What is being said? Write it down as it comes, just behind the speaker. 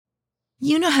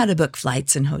You know how to book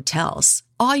flights and hotels.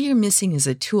 All you're missing is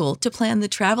a tool to plan the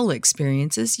travel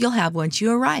experiences you'll have once you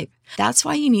arrive. That's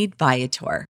why you need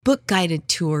Viator. Book guided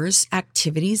tours,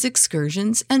 activities,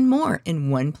 excursions, and more in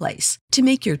one place to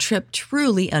make your trip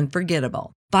truly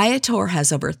unforgettable. Viator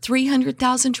has over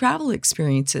 300,000 travel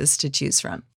experiences to choose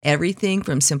from. Everything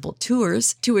from simple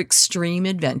tours to extreme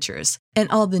adventures and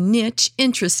all the niche,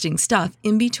 interesting stuff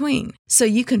in between. So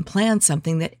you can plan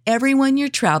something that everyone you're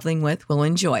traveling with will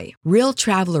enjoy. Real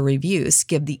traveler reviews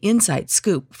give the inside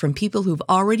scoop from people who've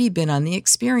already been on the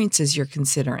experiences you're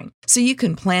considering. So you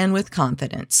can plan with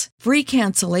confidence. Free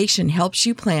cancellation helps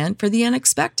you plan for the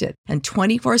unexpected. And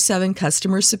 24/7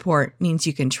 customer support means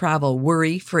you can travel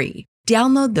worry-free.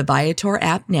 Download the Viator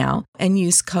app now and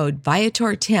use code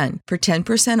Viator10 for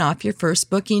 10% off your first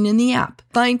booking in the app.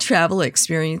 Find travel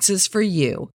experiences for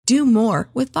you. Do more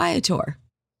with Viator.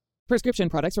 Prescription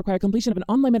products require completion of an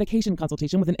online medication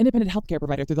consultation with an independent healthcare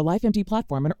provider through the LifeMD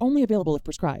platform and are only available if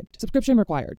prescribed. Subscription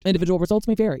required. Individual results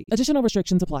may vary. Additional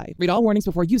restrictions apply. Read all warnings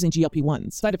before using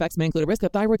GLP-1s. Side effects may include a risk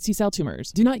of thyroid C-cell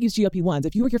tumors. Do not use GLP-1s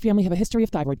if you or your family have a history of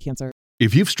thyroid cancer.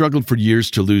 If you've struggled for years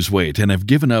to lose weight and have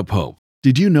given up hope,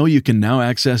 did you know you can now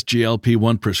access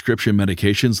GLP-1 prescription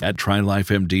medications at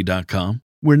TryLifeMD.com?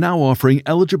 We're now offering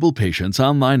eligible patients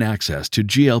online access to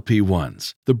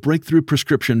GLP-1s, the breakthrough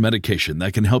prescription medication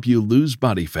that can help you lose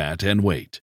body fat and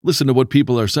weight. Listen to what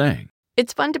people are saying.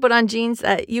 It's fun to put on jeans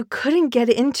that you couldn't get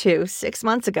into 6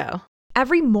 months ago.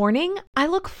 Every morning, I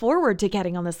look forward to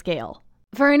getting on the scale.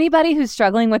 For anybody who's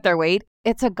struggling with their weight,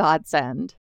 it's a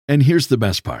godsend. And here's the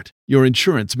best part. Your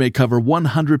insurance may cover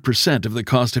 100% of the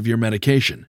cost of your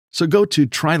medication. So go to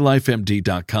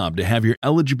TryLifeMD.com to have your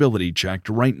eligibility checked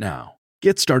right now.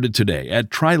 Get started today at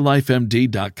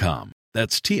TryLifeMD.com.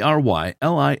 That's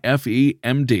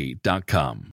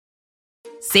TryLifeMD.com.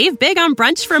 Save big on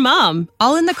brunch for mom,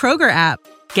 all in the Kroger app.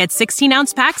 Get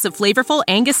 16-ounce packs of flavorful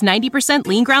Angus 90%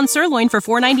 lean ground sirloin for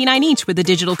 $4.99 each with a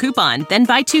digital coupon. Then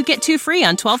buy 2, get 2 free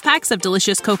on 12 packs of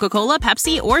delicious Coca-Cola,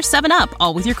 Pepsi, or 7-Up,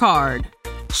 all with your card.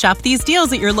 Shop these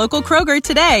deals at your local Kroger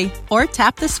today, or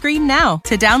tap the screen now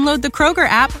to download the Kroger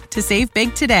app to save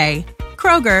big today.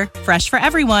 Kroger, fresh for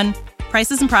everyone.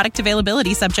 Prices and product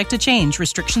availability subject to change.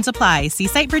 Restrictions apply. See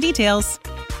site for details.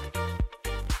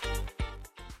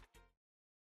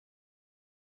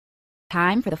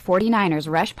 Time for the 49ers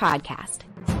Rush Podcast.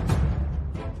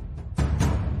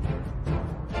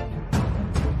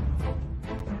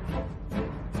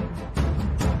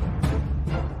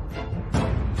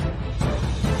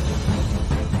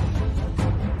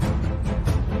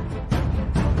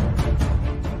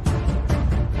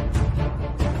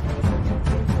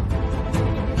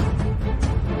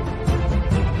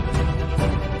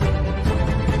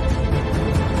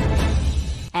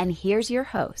 And here's your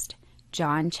host,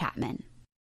 John Chapman.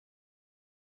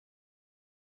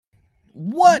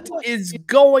 What is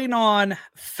going on,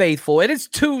 faithful? It is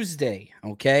Tuesday,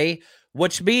 okay?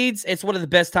 Which means it's one of the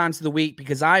best times of the week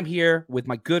because I'm here with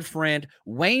my good friend,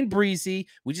 Wayne Breezy.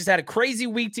 We just had a crazy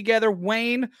week together.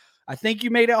 Wayne, I think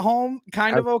you made it home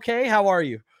kind of okay. How are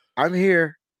you? I'm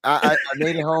here. I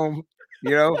made it home,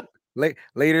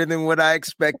 later than what I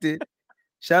expected.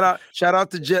 Shout out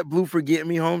to JetBlue for getting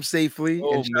me home safely.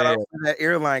 And shout out for that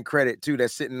airline credit too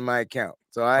that's sitting in my account.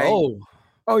 So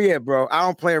oh yeah, bro. I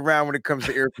don't play around when it comes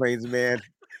to airplanes, man.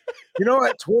 You know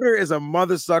what? Twitter is a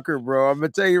mother sucker, bro. I'm gonna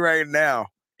tell you right now.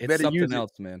 It's something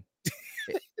else, man.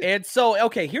 And so,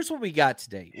 okay, here's what we got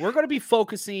today. We're going to be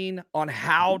focusing on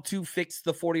how to fix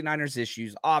the 49ers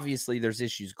issues. Obviously, there's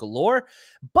issues galore,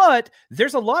 but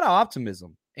there's a lot of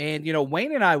optimism. And,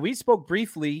 Wayne and I, we spoke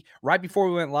briefly right before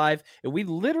we went live, and we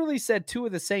literally said two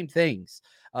of the same things.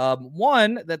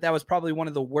 One, that was probably one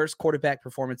of the worst quarterback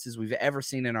performances we've ever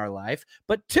seen in our life.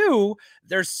 But two,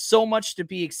 there's so much to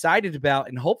be excited about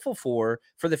and hopeful for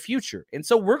the future. And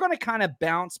so we're going to kind of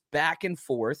bounce back and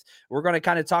forth. We're going to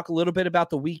kind of talk a little bit about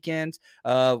the weekend,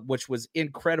 which was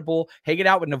incredible. Hanging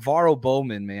out with Navarro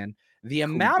Bowman, man. The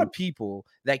amount of people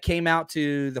that came out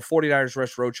to the 49ers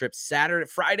Rush road trip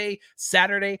Friday,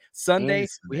 Saturday, Sunday.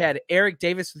 We had Eric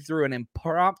Davis who threw an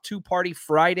impromptu party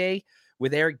Friday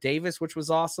with Eric Davis, which was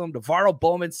awesome. Navarro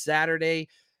Bowman Saturday.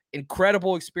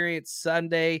 Incredible experience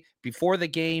Sunday before the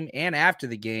game and after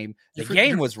the game. The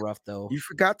game was rough, though. You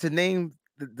forgot to name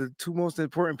the two most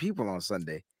important people on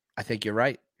Sunday. I think you're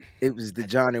right. It was the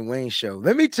John and Wayne show.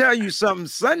 Let me tell you something.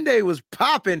 Sunday was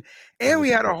popping, and we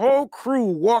had a whole crew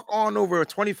walk on over a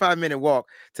 25-minute walk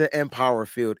to Empower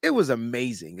Field. It was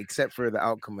amazing, except for the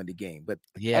outcome of the game. But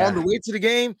on the way to the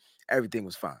game, everything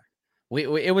was fine.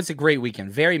 It was a great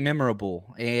weekend, very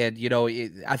memorable. And,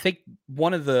 I think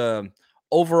one of the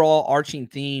overall arching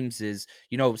themes is,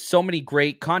 so many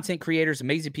great content creators,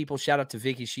 amazing people. Shout out to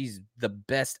Vicky. She's the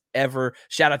best ever.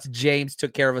 Shout out to James.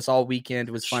 Took care of us all weekend.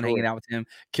 It was fun hanging out with him.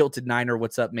 Kilted Niner.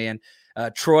 What's up, man?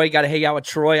 Troy, got to hang out with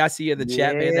Troy. I see you in the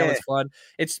chat, man. That was fun.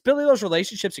 It's building those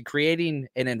relationships and creating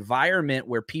an environment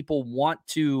where people want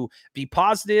to be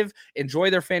positive, enjoy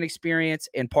their fan experience,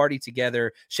 and party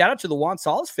together. Shout out to the Juan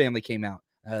Salas family came out.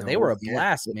 They were a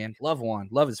blast, man. Love Juan.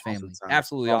 Love his family.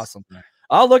 Absolutely awesome.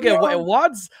 Oh, look at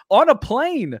Juan's on a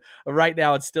plane right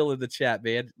now. It's still in the chat,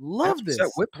 man. Love this.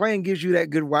 What plane gives you that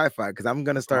good Wi-Fi? Because I'm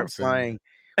going to start flying.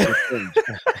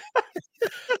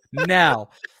 Now,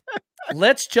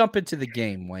 let's jump into the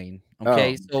game, Wayne.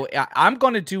 Okay, so I'm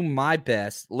going to do my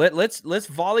best. Let's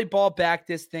volleyball back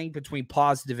this thing between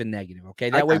positive and negative.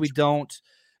 Okay, that way we don't.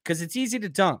 Because it's easy to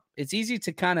dump. It's easy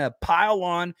to kind of pile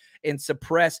on and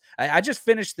suppress. I just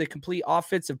finished the complete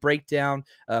offensive breakdown,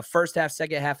 first half,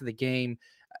 second half of the game.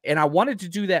 And I wanted to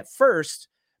do that first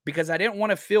because I didn't want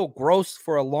to feel gross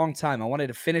for a long time. I wanted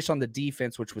to finish on the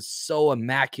defense, which was so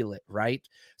immaculate, right?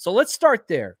 So let's start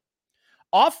there.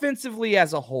 Offensively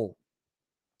as a whole,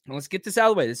 and let's get this out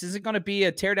of the way. This isn't going to be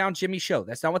a tear down Jimmy show.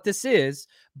 That's not what this is.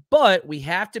 But we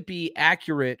have to be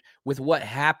accurate with what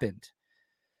happened.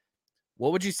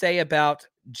 What would you say about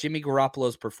Jimmy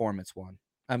Garoppolo's performance,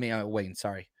 Wayne,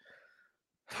 sorry.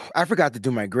 I forgot to do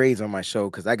my grades on my show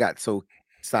because I got so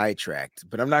sidetracked,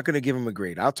 but I'm not going to give him a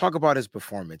grade. I'll talk about his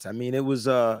performance. I mean, it was,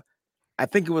 I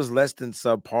think it was less than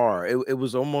subpar. It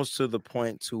was almost to the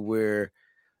point to where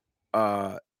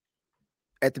at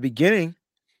the beginning,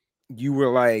 you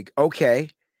were like, okay,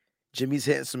 Jimmy's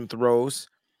hitting some throws.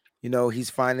 He's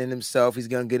finding himself. He's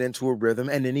going to get into a rhythm.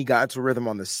 And then he got into a rhythm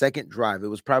on the second drive. It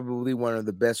was probably one of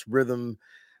the best rhythms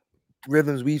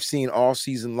we've seen all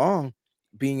season long,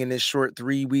 being in this short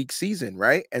 3-week season,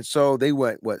 right? And so they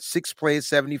went, 6 plays,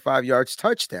 75 yards,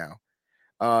 touchdown.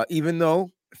 Even though,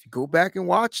 if you go back and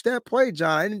watch that play,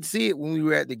 John, I didn't see it when we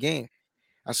were at the game.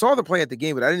 I saw the play at the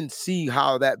game, but I didn't see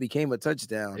how that became a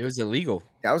touchdown. It was illegal.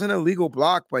 That was an illegal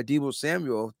block by Deebo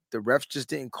Samuel. The refs just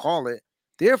didn't call it.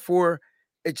 Therefore,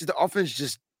 it's just the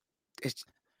offense it's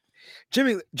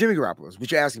Jimmy Garoppolo is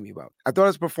what you're asking me about. I thought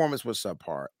his performance was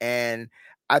subpar, and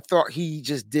I thought he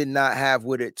just did not have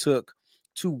what it took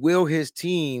to will his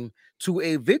team to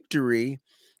a victory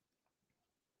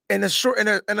in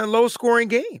a low scoring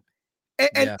game.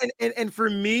 And for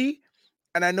me,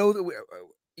 and I know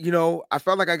that I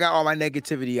felt like I got all my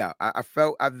negativity out.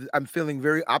 I'm feeling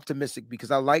very optimistic because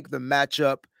I like the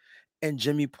matchup. And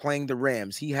Jimmy playing the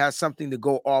Rams. He has something to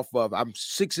go off of. I'm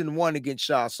 6-1 against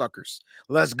Shaw Suckers.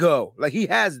 Let's go. Like, he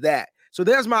has that. So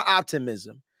there's my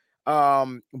optimism.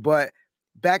 But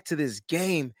back to this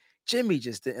game, Jimmy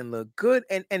just didn't look good.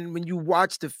 And when you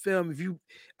watch the film,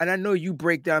 and I know you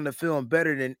break down the film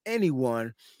better than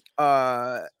anyone,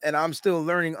 and I'm still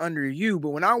learning under you, but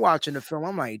when I'm watching the film,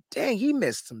 I'm like, dang, he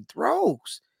missed some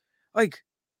throws. Like,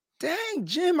 dang,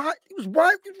 Jim, he was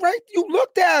right. You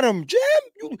looked at him,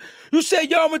 Jim. You said,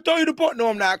 yo, I'm going to throw you the ball. No,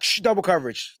 I'm not. Double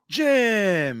coverage.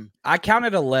 Jim. I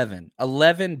counted 11.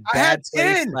 11 bad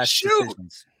plays /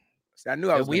 decisions. I knew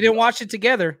I was. We didn't watch it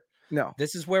together. No.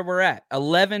 This is where we're at.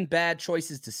 11 bad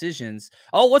decisions.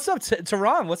 Oh, what's up,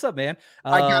 Tehran? What's up, man?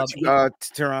 I got you,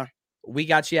 Tehran. We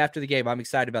got you after the game. I'm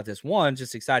excited about this. One,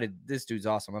 just excited. This dude's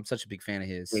awesome. I'm such a big fan of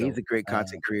his. Yeah, he's a great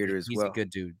content creator as well. He's a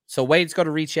good dude. So Wade's going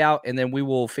to reach out, and then we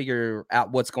will figure out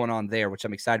what's going on there, which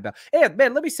I'm excited about. Hey,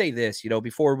 man, let me say this,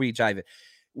 before we dive in.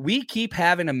 We keep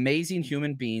having amazing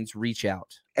human beings reach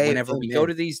out whenever we go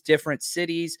to these different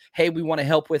cities. Hey, we want to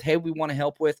help with. Hey, we want to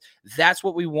help with. That's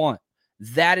what we want.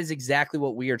 That is exactly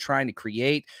what we are trying to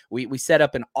create. We set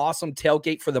up an awesome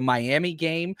tailgate for the Miami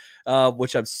game,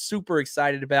 which I'm super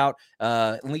excited about.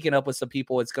 Linking up with some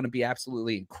people, it's going to be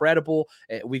absolutely incredible.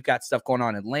 We've got stuff going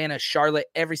on in Atlanta, Charlotte,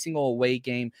 every single away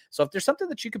game. So if there's something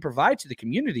that you can provide to the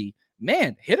community,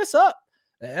 man, hit us up.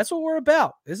 That's what we're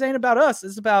about. This ain't about us.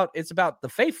 It's about the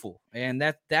faithful, and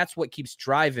that's what keeps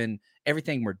driving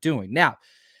everything we're doing. Now,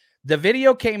 the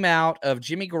video came out of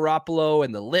Jimmy Garoppolo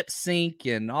and the lip sync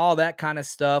and all that kind of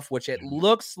stuff, which it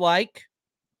looks like,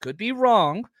 could be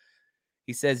wrong.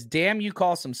 He says, damn, you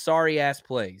call some sorry ass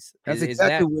plays. That's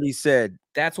exactly what he said.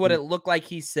 That's what it looked like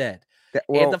he said.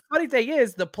 And the funny thing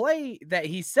is, the play that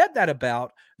he said that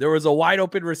about, there was a wide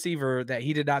open receiver that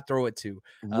he did not throw it to.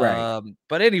 Right.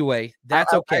 But anyway,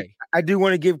 that's okay. I do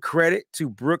want to give credit to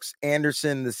Brooks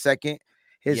Anderson II.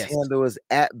 His handle is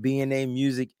at BNA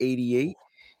Music 88.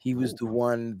 He was the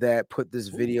one that put this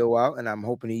video out, and I'm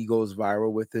hoping he goes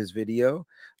viral with this video.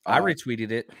 I retweeted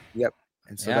it. Yep.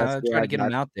 And so yeah, that's I'm trying to get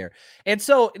him out there. And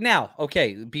so now,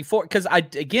 okay, because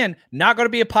again, not going to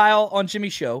be a pile on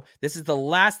Jimmy's show. This is the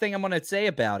last thing I'm going to say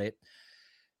about it.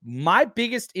 My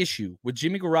biggest issue with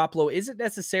Jimmy Garoppolo isn't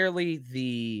necessarily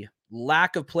the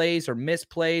lack of plays or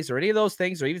misplays or any of those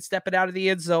things, or even stepping out of the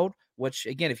end zone, which,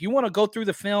 again, if you want to go through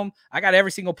the film, I got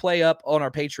every single play up on our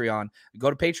Patreon.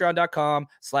 Go to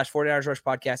patreon.com/49ers Rush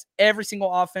Podcast. Every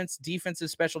single offense,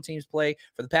 defensive, special teams play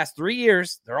for the past 3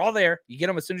 years. They're all there. You get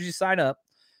them as soon as you sign up.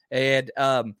 And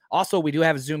also, we do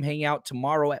have a Zoom hangout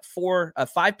tomorrow at 5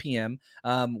 p.m.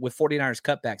 With 49ers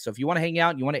Cutback. So if you want to hang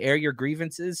out and you want to air your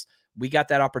grievances, we got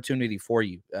that opportunity for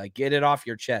you. Get it off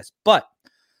your chest. But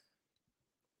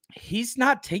he's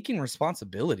not taking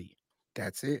responsibility.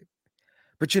 That's it.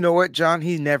 But you know what, John?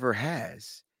 He never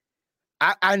has.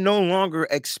 I no longer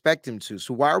expect him to.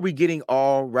 So why are we getting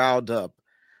all riled up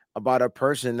about a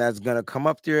person that's going to come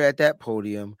up there at that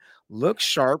podium, look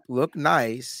sharp, look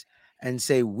nice, and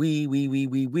say, we,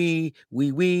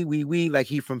 like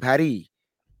he from Paris?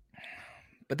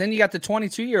 But then you got the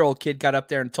 22-year-old kid got up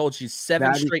there and told you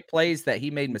seven straight plays that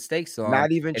he made mistakes on.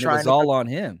 Not even trying. It was all on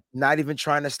him. Not even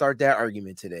trying to start that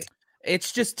argument today.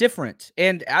 It's just different.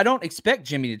 And I don't expect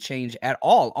Jimmy to change at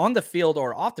all on the field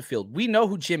or off the field. We know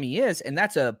who Jimmy is, and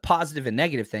that's a positive and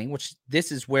negative thing, which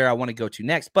this is where I want to go to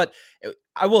next. But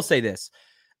I will say this.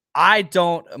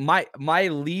 My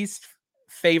least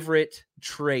favorite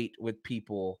trait with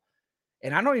people,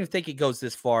 and I don't even think it goes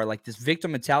this far, like this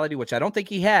victim mentality, which I don't think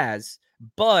he has,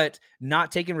 but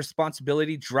not taking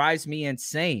responsibility drives me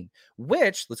insane,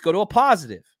 which, let's go to a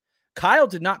positive. Kyle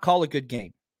did not call a good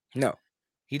game. No.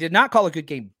 He did not call a good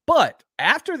game, but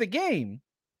after the game,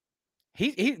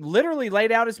 he literally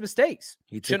laid out his mistakes.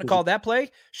 He shouldn't have called that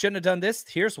play. Shouldn't have done this.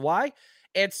 Here's why.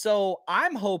 And so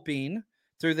I'm hoping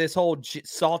through this whole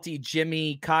salty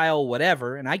Jimmy, Kyle,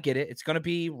 whatever, and I get it, it's going to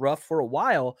be rough for a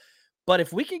while, but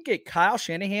if we could get Kyle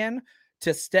Shanahan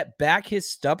to step back his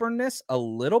stubbornness a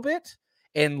little bit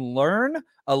and learn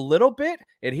a little bit,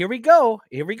 and here we go,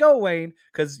 Wayne,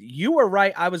 because you were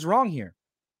right, I was wrong here.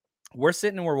 We're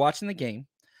sitting and we're watching the game.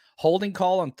 Holding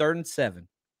call on 3rd and 7.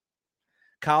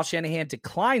 Kyle Shanahan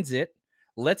declines it,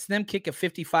 lets them kick a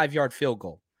 55-yard field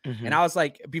goal. Mm-hmm. And I was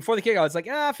like, before the kick, I was like,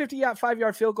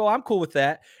 55-yard field goal. I'm cool with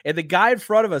that. And the guy in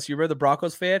front of us, you remember the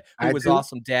Broncos fan, who was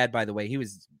awesome dad, by the way. He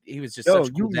was just such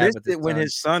a cool dad. You missed it when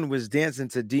his son was dancing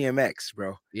to DMX,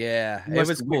 bro. Yeah, it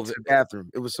was cool. The bathroom.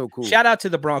 It was so cool. Shout out to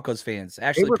the Broncos fans.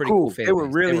 Actually, pretty cool fans. They were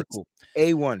really cool.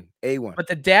 A1. But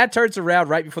the dad turns around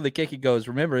right before the kick and goes,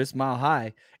 remember, it's mile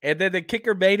high. And then the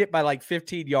kicker made it by like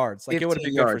 15 yards. Like it would have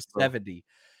been good for 70.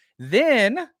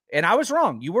 Then, and I was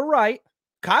wrong. You were right.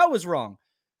 Kyle was wrong.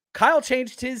 Kyle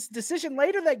changed his decision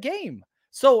later that game.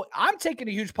 So I'm taking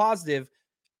a huge positive.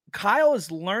 Kyle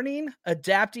is learning,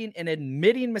 adapting, and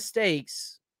admitting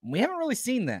mistakes. We haven't really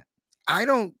seen that. I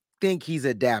don't think he's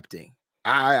adapting.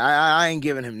 I ain't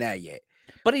giving him that yet.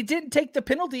 But he didn't take the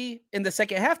penalty in the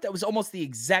second half. That was almost the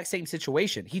exact same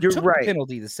situation. He took the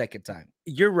penalty the second time.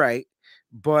 You're right.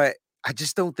 But I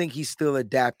just don't think he's still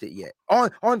adapted yet.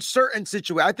 On certain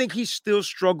situations, I think he still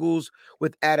struggles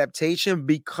with adaptation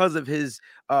because of his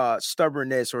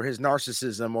stubbornness or his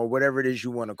narcissism or whatever it is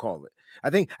you want to call it. I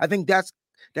think that's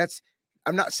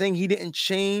I'm not saying he didn't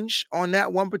change on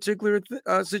that one particular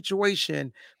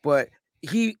situation, but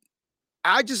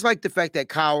I just like the fact that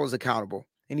Kyle was accountable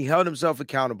and he held himself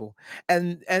accountable.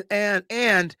 And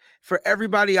for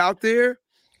everybody out there,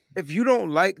 if you don't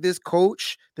like this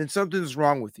coach, then something's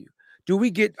wrong with you. Do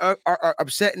we get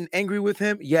upset and angry with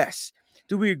him? Yes.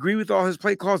 Do we agree with all his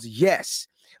play calls? Yes.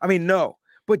 I mean, no.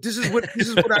 But this is what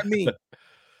I mean.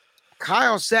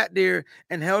 Kyle sat there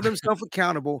and held himself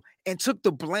accountable and took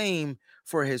the blame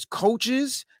for his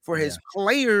coaches, for his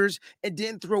players, and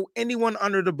didn't throw anyone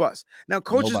under the bus. Now,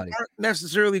 coaches aren't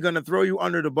necessarily going to throw you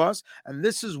under the bus, and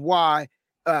this is why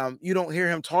you don't hear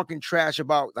him talking trash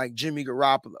about like Jimmy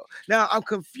Garoppolo. Now, I'm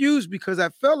confused because I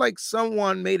felt like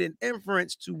someone made an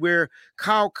inference to where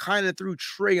Kyle kind of threw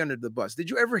Trey under the bus. Did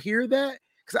you ever hear that?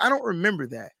 Because I don't remember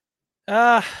that.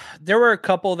 There were a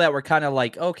couple that were kind of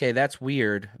like, okay, that's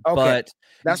weird. Okay. But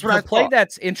that's what I play thought.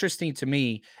 That's interesting to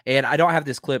me. And I don't have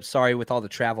this clip. Sorry, with all the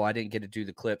travel, I didn't get to do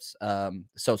the clips.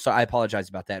 So I apologize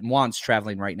about that. And Juan's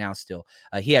traveling right now still.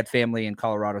 He had family in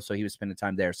Colorado, so he was spending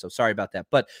time there. So sorry about that.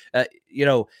 But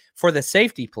for the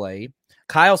safety play,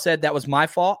 Kyle said that was my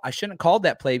fault. I shouldn't have called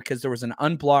that play because there was an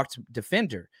unblocked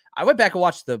defender. I went back and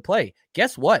watched the play.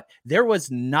 Guess what? There was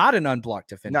not an unblocked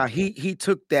defender. Now he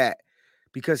took that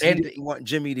because he didn't want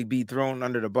Jimmy to be thrown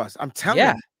under the bus. I'm telling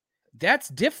you. That's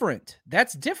different.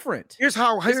 This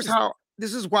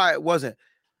is why it wasn't.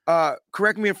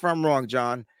 Correct me if I'm wrong,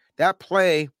 John. That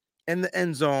play in the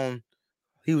end zone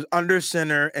He was under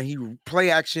center, and he play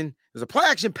action. There's a play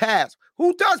action pass.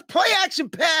 Who does play action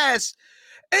pass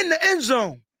in the end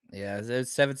zone? Yeah, it's a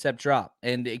 7-step drop.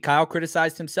 And Kyle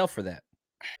criticized himself for that.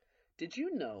 Did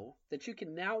you know that you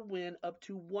can now win up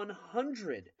to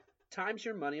 100 times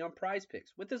your money on Prize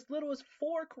Picks with as little as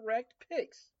 4 correct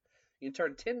picks? You can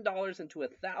turn $10 into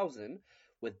 $1,000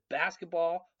 with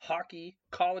basketball, hockey,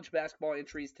 college basketball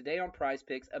entries today on Prize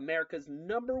Picks, America's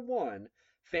 #1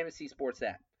 fantasy sports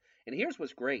app. And here's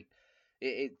what's great.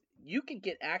 You can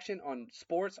get action on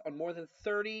sports on more than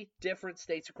 30 different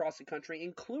states across the country,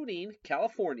 including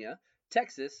California,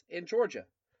 Texas, and Georgia.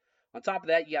 On top of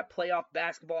that, you got playoff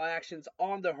basketball actions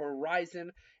on the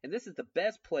horizon, and this is the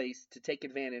best place to take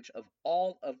advantage of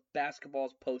all of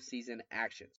basketball's postseason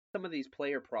actions. Some of these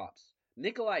player props.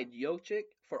 Nikolai Jokic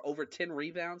for over 10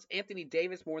 rebounds, Anthony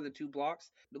Davis more than 2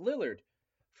 blocks, Lillard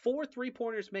 4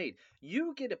 3-pointers made.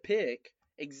 You get to pick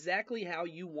exactly how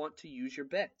you want to use your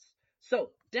bets.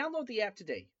 So, download the app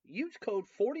today. Use code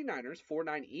 49ers,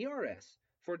 49ERS,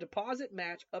 for a deposit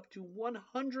match up to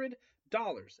 $100.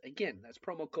 Again, that's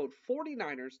promo code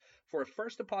 49ers for a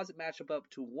first deposit match up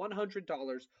to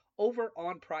 $100 over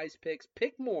on Prize Picks.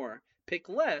 Pick more, pick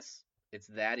less. It's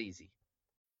that easy.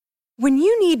 When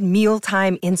you need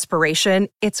mealtime inspiration,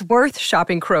 it's worth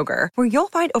shopping Kroger, where you'll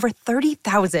find over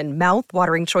 30,000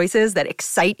 mouth-watering choices that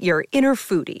excite your inner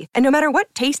foodie. And no matter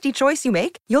what tasty choice you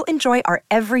make, you'll enjoy our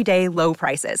everyday low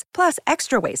prices, plus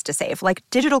extra ways to save, like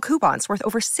digital coupons worth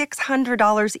over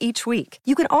 $600 each week.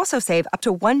 You can also save up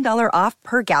to $1 off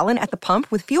per gallon at the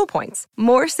pump with fuel points.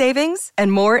 More savings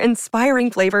and more inspiring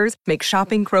flavors make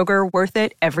shopping Kroger worth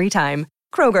it every time.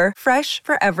 Kroger, fresh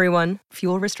for everyone.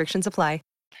 Fuel restrictions apply.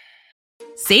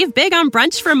 Save big on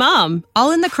brunch for mom,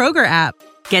 all in the Kroger app.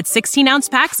 Get 16-ounce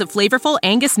packs of flavorful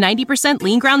Angus 90%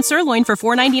 lean ground sirloin for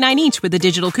 $4.99 each with a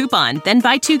digital coupon. Then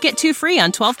buy 2, get 2 free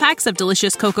on 12 packs of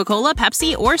delicious Coca-Cola,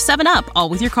 Pepsi, or 7-Up, all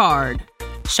with your card.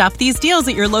 Shop these deals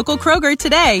at your local Kroger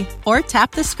today, or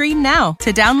tap the screen now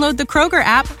to download the Kroger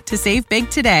app to save big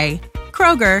today.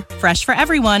 Kroger, fresh for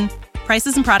everyone.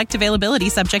 Prices and product availability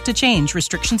subject to change.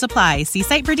 Restrictions apply. See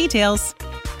site for details.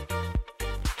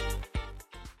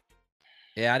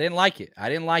 Yeah, I didn't like it. I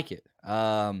didn't like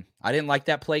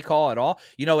that play call at all.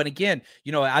 And again,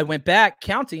 I went back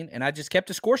counting and I just kept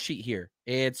a score sheet here.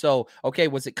 And so, okay,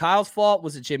 was it Kyle's fault?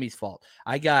 Was it Jimmy's fault?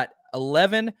 I got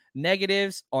 11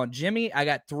 negatives on Jimmy. I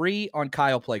got 3 on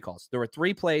Kyle play calls. There were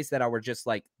 3 plays that I were just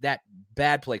like that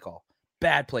bad play call.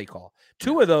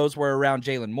 2 of those were around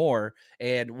Jalen Moore,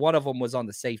 and one of them was on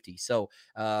the safety. So,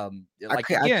 I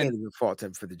can't even fault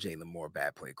him for the Jalen Moore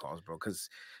bad play calls, bro, because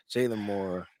Jalen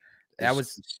Moore. That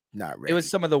was not ready. It was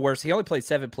some of the worst. He only played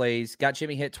 7 plays, got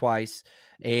Jimmy hit twice,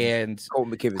 and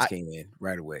Colton McKivitz came in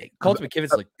right away. Colton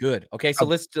McKivitz looked good. Okay, so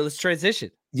let's transition.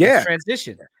 Yeah. Let's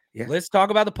transition. Yeah. Let's talk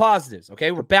about the positives.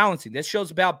 Okay, we're balancing. This show's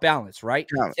about balance, right?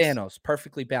 Balance. Thanos,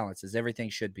 perfectly balanced as everything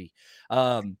should be.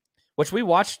 Which we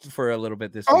watched for a little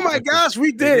bit this week. Oh my gosh,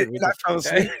 we did. I fell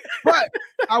asleep. But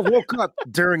I woke up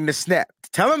during the snap.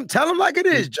 Tell him like it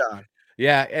is, John.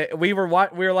 Yeah, we were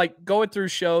like going through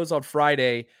shows on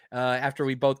Friday after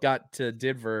we both got to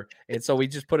Denver, and so we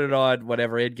just put it on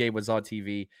whatever Endgame was on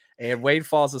TV. And Wade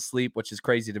falls asleep, which is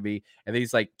crazy to me. And then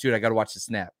he's like, "Dude, I gotta watch the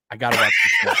snap. I gotta watch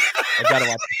the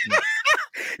snap.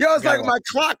 Yo, it's like my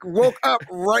clock woke up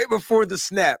right before the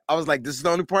snap. I was like, "This is the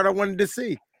only part I wanted to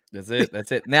see." That's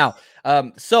it. Now,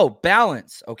 so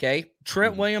balance. Okay,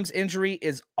 Trent Williams' injury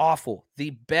is awful. The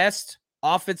best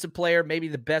offensive player, maybe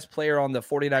the best player on the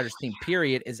 49ers team,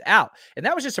 period, is out. And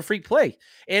that was just a freak play.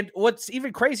 And what's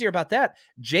even crazier about that,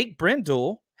 Jake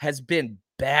Brendel has been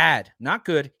bad. Not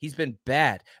good. He's been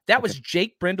bad. That was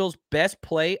Jake Brendel's best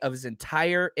play of his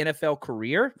entire NFL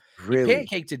career. Really? He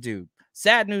pancaked a dude.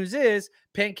 Sad news is,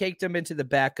 pancaked him into the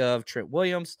back of Trent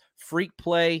Williams. Freak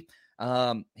play.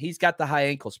 He's got the high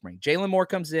ankle sprain. Jalen Moore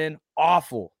comes in.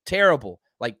 Awful. Terrible.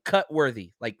 Like cut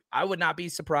worthy. Like I would not be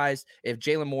surprised if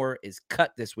Jalen Moore is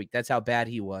cut this week. That's how bad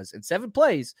he was in 7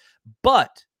 plays.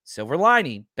 But silver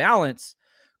lining, balance.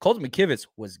 Colton McKivitz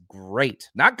was great.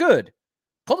 Not good.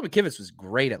 Colton McKivitz was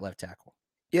great at left tackle.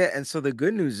 Yeah, and so the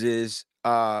good news is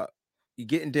you're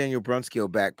getting Daniel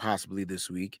Brunskill back possibly this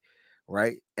week,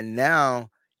 right? And now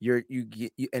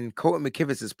and Colton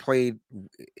McKivitz has played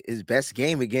his best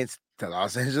game against the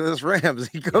Los Angeles Rams.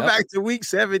 He go back to week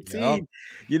 17.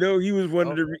 He was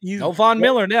one of the no Von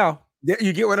Miller now.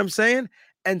 You get what I'm saying?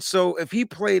 And so if he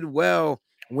played well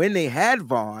when they had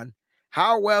Vaughn,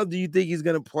 how well do you think he's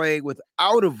going to play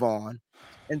without a Vaughn?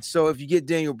 And so if you get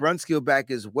Daniel Brunskill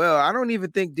back as well, I don't even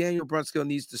think Daniel Brunskill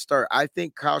needs to start. I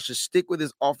think Kyle should stick with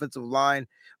his offensive line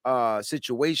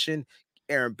situation.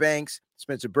 Aaron Banks,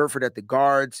 Spencer Burford at the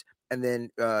guards, and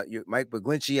then your Mike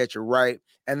McGlinchey at your right,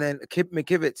 and then Kip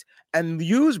McKivitz, and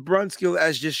use Brunskill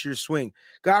as just your swing.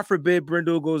 God forbid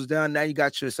Brindle goes down. Now you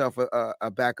got yourself a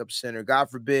backup center.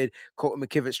 God forbid Colton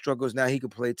McKivitz struggles. Now he can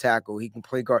play tackle. He can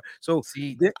play guard. So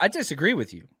see, I disagree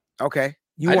with you. Okay.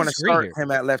 You want to start him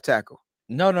at left tackle?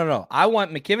 No. I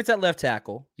want McKivitz at left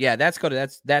tackle. Yeah, that's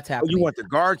happening. Oh, you want the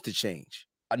guards to change?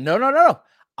 No.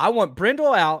 I want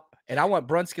Brindle out, and I want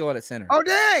Brunskill at center. Oh,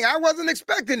 dang. I wasn't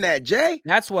expecting that, Jay.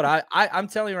 That's what I'm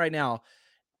telling you right now.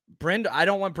 Brindle, I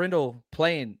don't want Brindle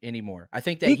playing anymore. I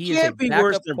think that he can't be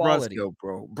worse than quality. Brunskill,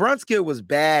 bro. Brunskill was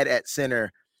bad at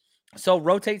center. So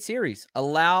rotate series.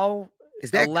 Allow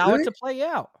it to play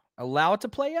out. Allow it to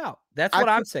play out. That's what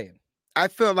I'm saying. I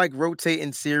feel like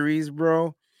rotating series,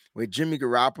 bro, with Jimmy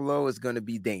Garoppolo is going to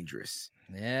be dangerous.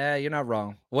 Yeah, you're not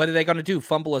wrong. What are they going to do?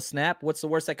 Fumble a snap? What's the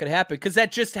worst that could happen? Because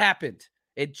that just happened.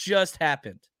 It just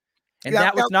happened. And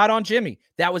that was not on Jimmy.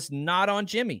 That was not on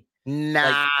Jimmy.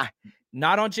 Nah.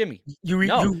 Not on Jimmy. You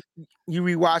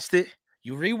rewatched it?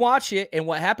 You rewatch it, and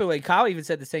what happened? Like Kyle even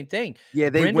said the same thing.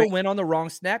 Yeah, Brindle went on the wrong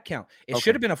snap count. It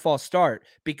should have been a false start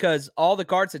because all the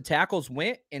guards and tackles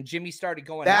went, and Jimmy started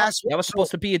going out. That was supposed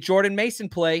to be a Jordan Mason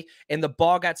play, and the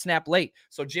ball got snapped late.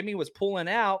 So Jimmy was pulling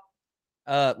out,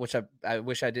 which I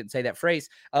wish I didn't say that phrase.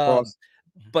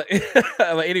 But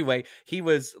anyway, he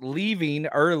was leaving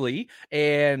early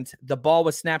and the ball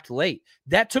was snapped late.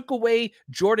 That took away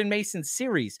Jordan Mason's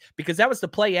series because that was the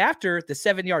play after the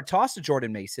 7-yard toss to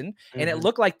Jordan Mason. And it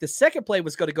looked like the second play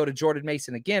was going to go to Jordan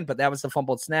Mason again, but that was the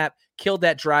fumbled snap, killed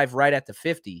that drive right at the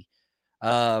 50.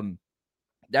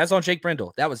 That's on Jake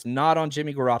Brindle. That was not on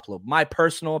Jimmy Garoppolo. My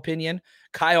personal opinion.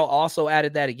 Kyle also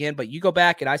added that again, but you go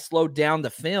back and I slowed down the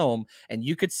film and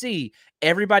you could see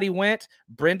everybody went.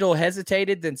 Brindle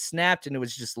hesitated, then snapped, and it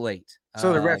was just late.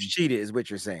 So the refs cheated is what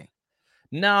you're saying?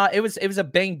 Nah, it was a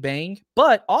bang,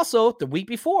 but also the week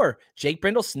before, Jake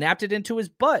Brindle snapped it into his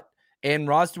butt. And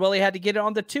Ross Dwelley had to get it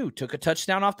on the 2, took a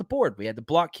touchdown off the board. We had the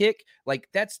block kick. Like,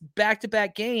 that's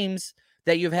back-to-back games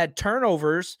that you've had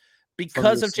turnovers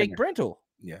because of Jake Brindle.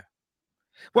 Yeah.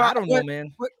 Well, I don't know,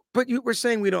 man. But you were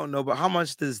saying we don't know, but how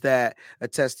much does that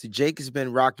attest to? Jake has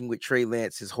been rocking with Trey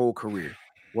Lance his whole career.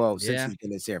 Well, since he's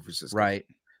been in San Francisco. Right.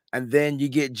 And then you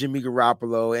get Jimmy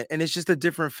Garoppolo, and it's just a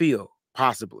different feel,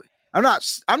 possibly. I'm not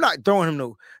throwing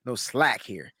him no slack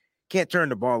here. Can't turn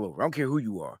the ball over. I don't care who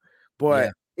you are.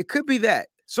 But it could be that.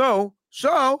 So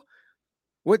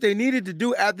what they needed to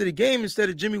do after the game, instead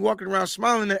of Jimmy walking around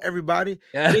smiling at everybody,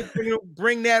 they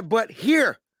bring that butt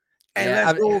here. And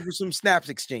let's go over some snaps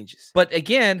exchanges. But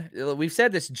again, we've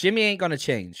said this, Jimmy ain't going to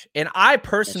change. And I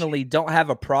personally don't have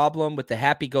a problem with the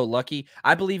happy-go-lucky.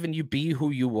 I believe in you be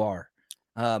who you are.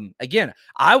 Again,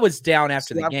 I was down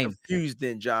after the game. I'm confused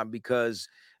then, John, because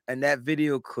in that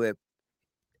video clip,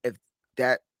 if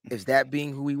that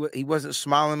being who he wasn't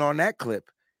smiling on that clip.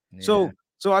 Yeah.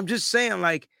 So I'm just saying,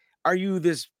 like, are you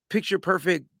this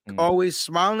picture-perfect, always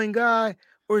smiling guy?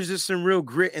 Or is there some real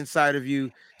grit inside of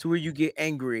you to where you get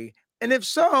angry? And if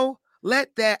so,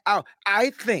 let that out.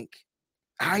 I think.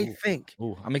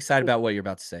 Ooh, I'm excited about what you're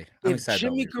about to say. If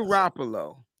Jimmy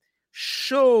Garoppolo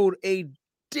showed a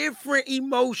different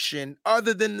emotion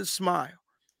other than the smile,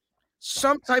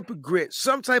 some type of grit,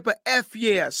 some type of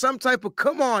some type of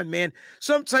come on, man,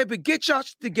 some type of get y'all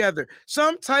together,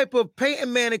 some type of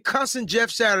Peyton Manning cussing Jeff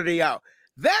Saturday out,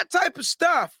 that type of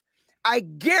stuff, I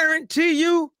guarantee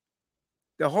you,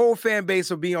 the whole fan base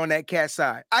will be on that cat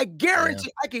side. I guarantee.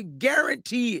 I can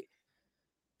guarantee it.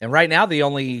 And right now, the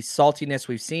only saltiness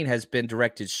we've seen has been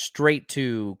directed straight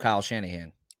to Kyle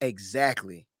Shanahan.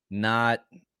 Exactly. Not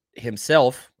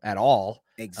himself at all.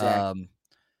 Exactly.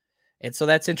 And so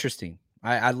that's interesting.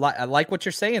 I like what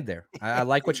you're saying there. I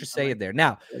like what you're saying there.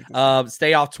 Now,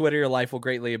 stay off Twitter. Your life will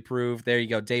greatly improve. There you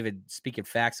go, David, speaking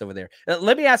facts over there.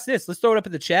 Let me ask this. Let's throw it up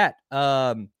in the chat.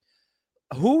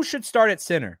 Who should start at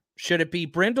center? Should it be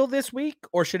Brindle this week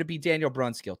or should it be Daniel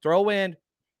Brunskill? Throw in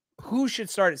who should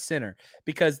start at center,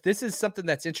 because this is something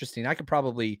that's interesting. I could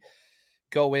probably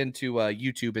go into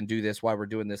YouTube and do this while we're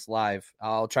doing this live.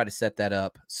 I'll try to set that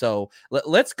up. So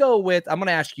let's go with, I'm going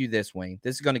to ask you this, Wayne.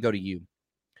 This is going to go to you.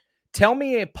 Tell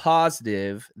me a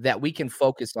positive that we can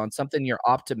focus on, something you're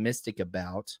optimistic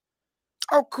about.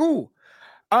 Oh, cool.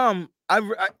 I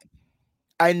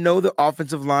know the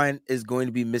offensive line is going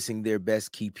to be missing their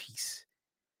best key piece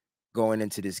going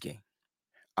into this game.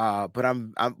 But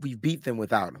we beat them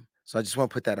without him. So I just want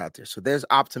to put that out there. So there's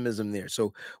optimism there.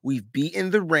 So we've beaten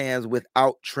the Rams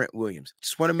without Trent Williams.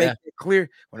 Just want to make it clear.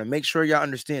 Want to make sure y'all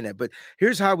understand that. But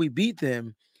here's how we beat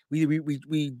them. We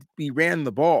ran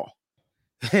the ball.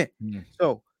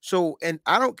 So and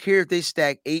I don't care if they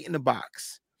stack 8 in the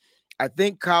box. I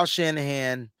think Kyle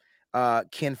Shanahan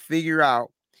can figure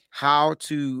out how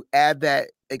to add that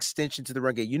extension to the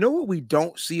run game. You know what we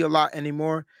don't see a lot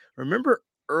anymore? Remember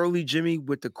early Jimmy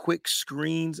with the quick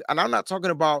screens? And I'm not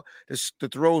talking about the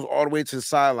throws all the way to the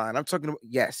sideline. I'm talking about,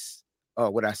 yes. Oh,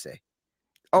 what'd I say?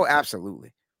 Oh,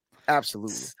 absolutely.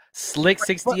 Absolutely. Slick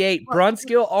 68.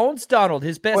 Brunskill owns Donald,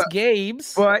 his best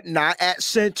games. But not at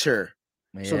center.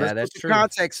 Yeah, so let's that's put true. the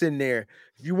context in there.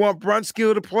 If you want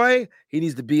Brunskill to play, he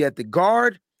needs to be at the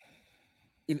guard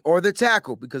or the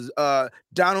tackle, because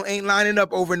Donald ain't lining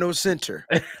up over no center.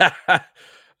 I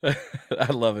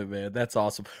love it, man. That's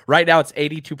awesome. Right now it's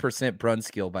 82%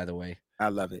 Brunskill, by the way. I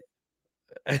love it.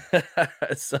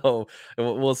 So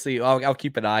we'll see. I'll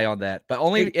keep an eye on that. But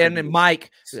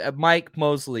Mike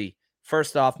Mosley.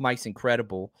 First off, Mike's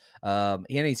incredible. And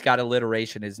he's got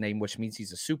alliteration in his name, which means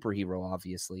he's a superhero,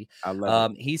 obviously. I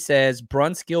love it. He says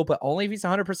Brunskill, but only if he's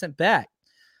 100% back.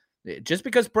 Just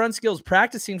because Brunskill is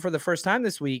practicing for the first time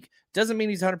this week doesn't mean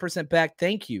he's 100% back.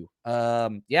 Thank you.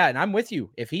 And I'm with you.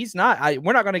 If he's not,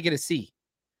 we're not going to get a C,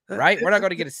 right? We're not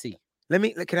going to get a C.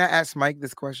 Can I ask Mike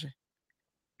this question?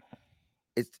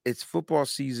 It's football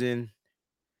season,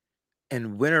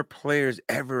 and when are players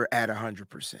ever at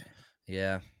 100%?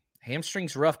 Yeah.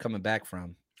 Hamstring's rough coming back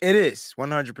from. It is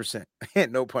 100%.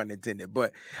 No pun intended.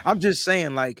 But I'm just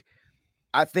saying, like,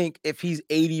 I think if he's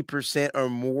 80% or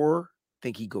more,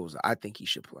 I think he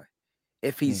should play.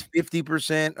 If he's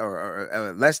 50%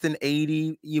 or less than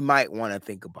 80, you might want to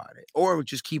think about it, or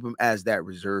just keep him as that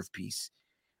reserve piece.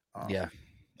 Yeah,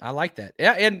 I like that.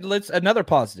 Yeah, and another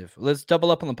positive. Let's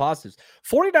double up on the positives.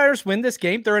 49ers win this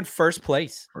game. They're in first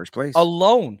place.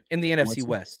 Alone in the NFC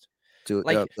West.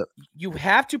 You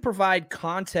have to provide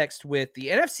context with the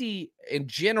NFC in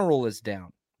general is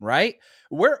down, right?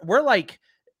 We're like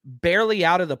barely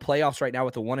out of the playoffs right now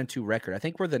with a 1-2 record. I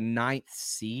think we're the 9th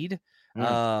seed.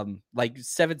 Like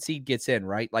 7th seed gets in,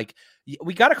 right? Like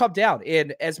we got to come down.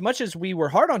 And as much as we were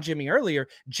hard on Jimmy earlier,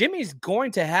 Jimmy's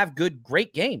going to have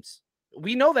great games.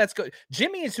 We know that's good.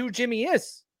 Jimmy is who Jimmy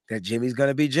is. That Jimmy's going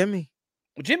to be Jimmy.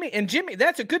 Jimmy,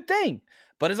 that's a good thing,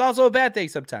 but it's also a bad thing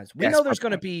sometimes. We know there's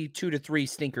going to be 2 to 3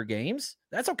 stinker games.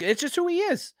 That's okay. It's just who he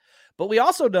is. But we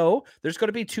also know there's going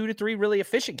to be 2 to 3 really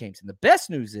efficient games. And the best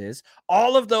news is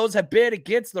all of those have been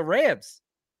against the Rams.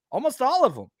 Almost all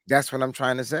of them. That's what I'm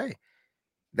trying to say.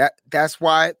 That's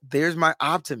why there's my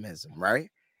optimism,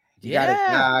 right? You got a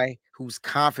guy who's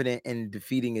confident in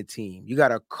defeating a team. You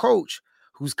got a coach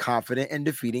who's confident in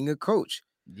defeating a coach.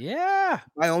 Yeah.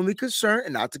 My only concern,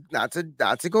 and not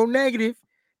to go negative,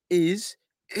 is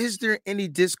there any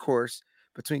discourse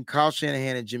between Kyle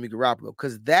Shanahan and Jimmy Garoppolo?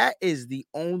 Because that is the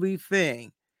only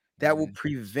thing that will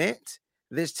prevent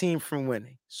this team from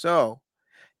winning. So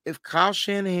if Kyle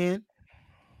Shanahan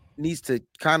needs to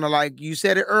kind of, like you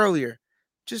said it earlier,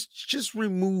 just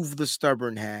remove the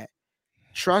stubborn hat,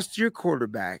 trust your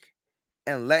quarterback,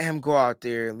 and let him go out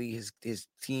there and lead his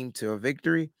team to a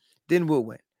victory, then we'll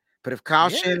win. But if Kyle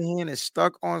Shanahan is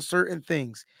stuck on certain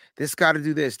things, this got to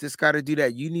do this got to do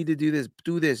that, you need to do this,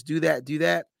 do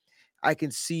that, I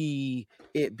can see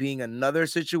it being another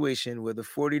situation where the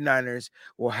 49ers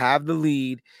will have the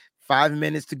lead, 5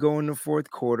 minutes to go in the fourth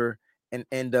quarter, and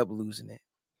end up losing it.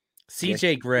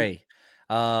 CJ Gray.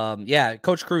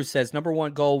 Coach Cruz says, number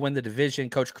one goal, win the division.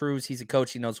 Coach Cruz, he's a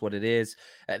coach. He knows what it is.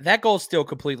 That goal is still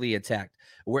completely intact.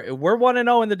 We're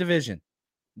 1-0 in the division.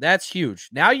 That's huge.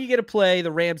 Now you get to play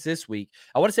the Rams this week.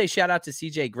 I want to say shout out to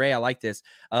CJ Gray. I like this.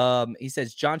 He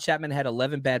says, John Chapman had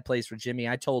 11 bad plays for Jimmy.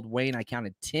 I told Wayne I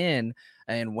counted 10,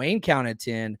 and Wayne counted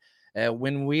 10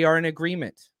 when we are in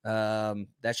agreement.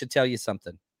 That should tell you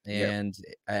something. And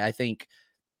I think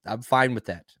I'm fine with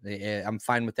that. I'm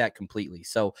fine with that completely.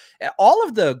 So all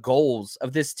of the goals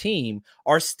of this team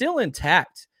are still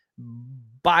intact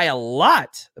by a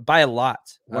lot.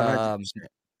 100%.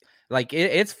 Like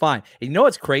it's fine. You know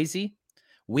what's crazy?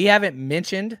 We haven't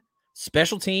mentioned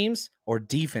special teams or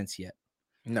defense yet,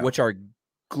 which are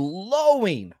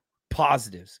glowing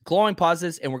positives.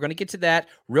 And we're going to get to that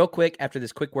real quick after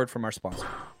this quick word from our sponsor.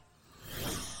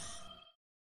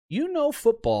 You know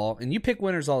football, and you pick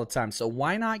winners all the time, so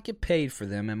why not get paid for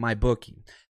them at MyBookie?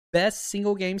 Best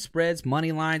single game spreads,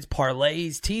 money lines,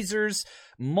 parlays, teasers,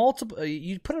 multiple.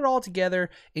 You put it all together,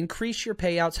 increase your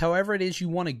payouts however it is you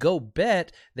want to go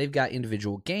bet. They've got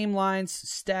individual game lines,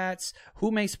 stats,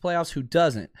 who makes playoffs, who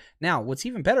doesn't. Now, what's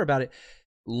even better about it,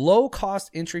 low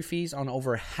cost entry fees on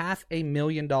over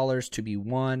 $500,000 to be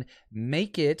won.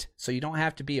 Make it so you don't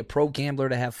have to be a pro gambler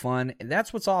to have fun. And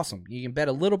that's what's awesome. You can bet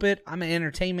a little bit. I'm an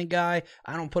entertainment guy.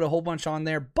 I don't put a whole bunch on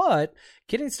there, but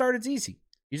getting started is easy.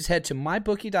 You just head to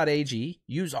mybookie.ag,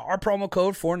 use our promo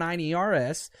code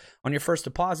 49ERS on your first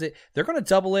deposit. They're going to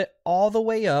double it all the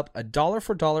way up, $1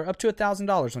 for $1, up to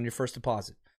 $1,000 on your first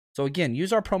deposit. So again,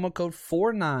 use our promo code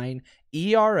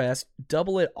 49ERS,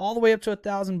 double it all the way up to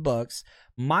 $1,000.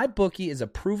 MyBookie is a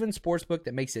proven sportsbook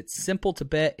that makes it simple to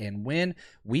bet and win.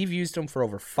 We've used them for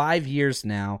over 5 years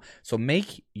now. So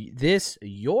make this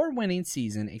your winning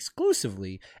season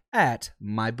exclusively at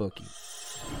MyBookie.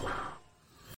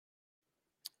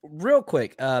 Real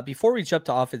quick, before we jump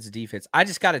to offense and defense, I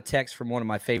just got a text from one of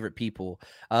my favorite people.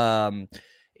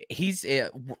 He's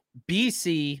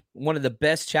BC, one of the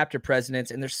best chapter presidents,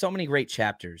 and there's so many great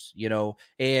chapters,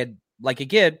 and like,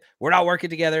 again, we're not working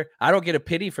together. I don't get a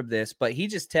pity from this, but he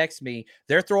just texted me.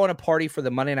 They're throwing a party for the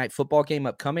Monday Night Football game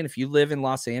upcoming if you live in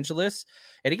Los Angeles.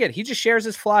 And again, he just shares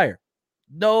his flyer.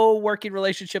 No working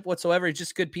relationship whatsoever. He's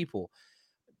just good people.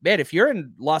 Man, if you're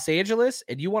in Los Angeles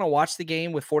and you want to watch the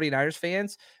game with 49ers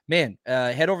fans, man,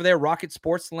 head over there, Rocket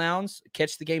Sports Lounge,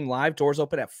 catch the game live. Doors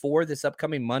open at 4 this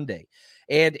upcoming Monday.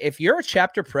 And if you're a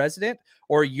chapter president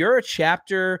or you're a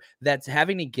chapter that's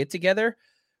having a get-together,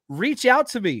 reach out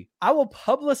to me. I will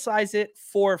publicize it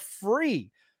for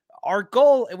free. Our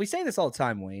goal, and we say this all the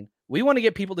time, Wayne, we want to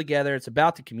get people together. It's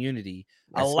about the community.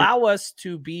 Allow us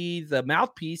to be the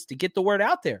mouthpiece to get the word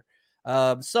out there.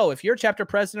 So if you're a chapter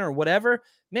president or whatever,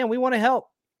 man, we want to help.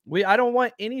 I don't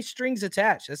want any strings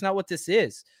attached. That's not what this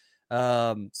is.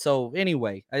 So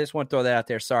anyway, I just want to throw that out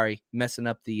there. Sorry, messing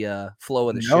up the flow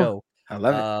of the show. I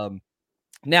love it.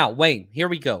 Now, Wayne, here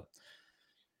we go.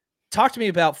 Talk to me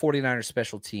about 49ers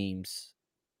special teams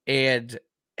and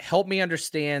help me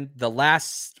understand the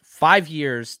last 5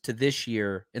 years to this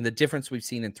year and the difference we've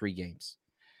seen in 3 games.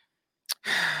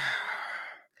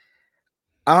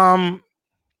 I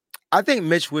think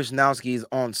Mitch Wishnowsky is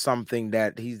on something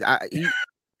that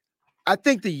I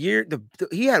think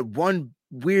he had one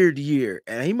weird year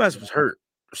and he must have hurt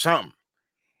or something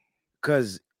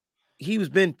because he was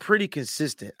been pretty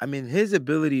consistent. I mean, his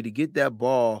ability to get that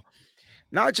ball,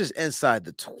 not just inside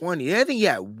the 20. I think he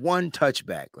had one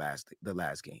touchback the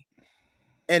last game.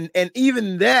 And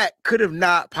even that could have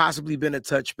not possibly been a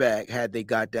touchback had they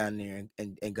got down there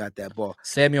and got that ball.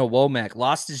 Samuel Womack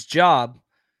lost his job,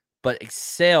 but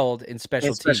excelled in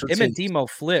special teams. Him and Demo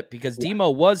flipped because Demo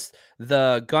was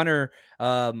the gunner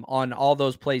on all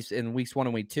those plays in weeks 1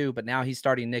 and week 2, but now he's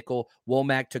starting nickel.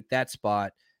 Womack took that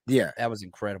spot. Yeah, that was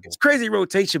incredible. It's crazy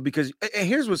rotation because, and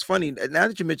here's what's funny. Now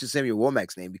that you mentioned Samuel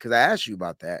Womack's name, because I asked you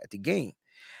about that at the game,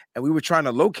 and we were trying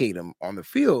to locate him on the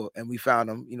field, and we found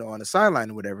him, on the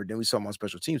sideline or whatever. Then we saw him on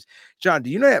special teams. John,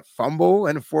 do you know that fumble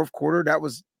in the fourth quarter? That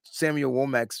was Samuel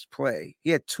Womack's play.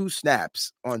 He had 2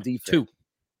 snaps on defense.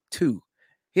 Two.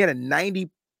 He had a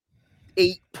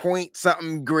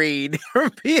 98-point-something grade from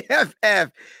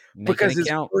PFF because his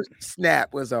first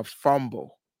snap was a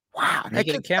fumble. Wow, that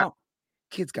can count.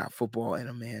 Kid's got football in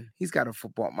him, man. He's got a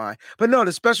football mind. But no,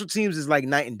 the special teams is like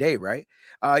night and day, right?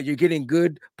 You're getting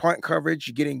good punt coverage.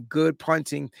 You're getting good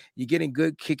punting. You're getting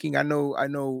good kicking. I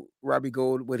know Robbie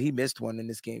Gould, he missed one in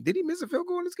this game. Did he miss a field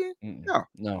goal in this game? No.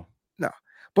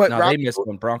 But no, they missed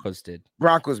one. Broncos did.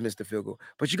 Broncos missed the field goal.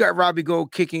 But you got Robbie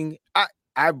Gould kicking. I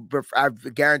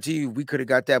guarantee you we could have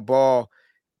got that ball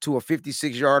to a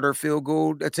 56-yarder field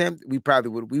goal attempt. We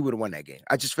would have won that game.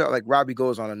 I just felt like Robbie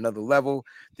Gould's on another level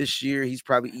this year. He's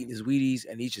probably eating his Wheaties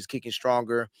and he's just kicking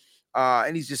stronger.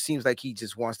 And he just seems like he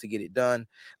just wants to get it done.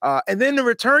 And then the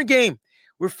return game,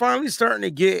 we're finally starting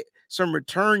to get some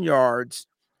return yards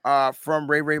from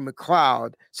Ray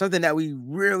McCloud, something that we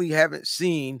really haven't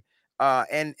seen.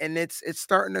 And it's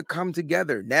starting to come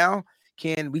together now.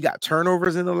 We got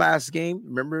turnovers in the last game.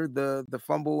 Remember the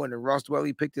fumble and the Ross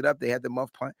Dwelly picked it up. They had the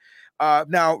muff punt.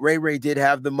 Now Ray did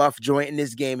have the muff joint in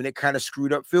this game, and it kind of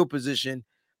screwed up field position.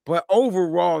 But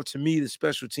overall, to me, the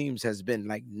special teams has been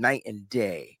like night and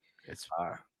day. It's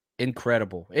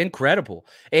incredible. And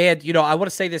I want to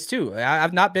say this too.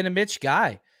 I've not been a Mitch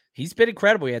guy. He's been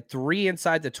incredible. He had 3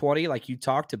 inside the 20, like you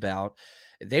talked about.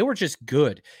 They were just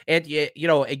good. And,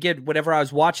 again, whenever I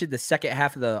was watching the second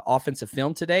half of the offensive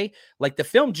film today, like the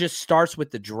film just starts with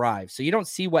the drive. So you don't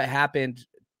see what happened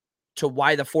to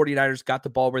why the 49ers got the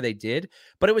ball where they did.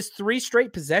 But it was 3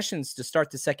 straight possessions to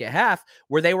start the second half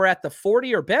where they were at the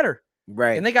 40 or better.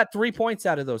 Right. And they got 3 points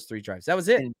out of those 3 drives. That was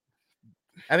it.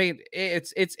 I mean,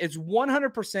 it's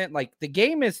 100% like the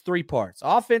game is 3 parts: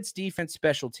 offense, defense,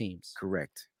 special teams.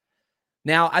 Correct.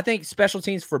 Now, I think special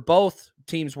teams for both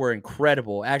teams were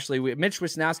incredible. Actually, Mitch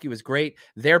Wishnowsky was great.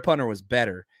 Their punter was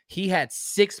better. He had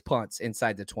 6 punts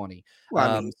inside the 20.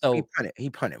 Well, he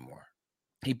punted more.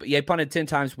 He punted 10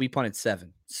 times. We punted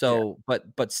 7. So,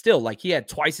 but still, like, he had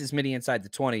twice as many inside the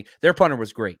 20. Their punter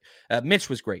was great. Mitch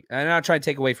was great. And I'm not trying to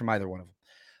take away from either one of them.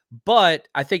 But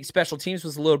I think special teams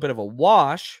was a little bit of a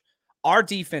wash. Our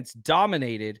defense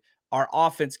dominated. Our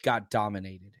offense got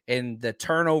dominated. And the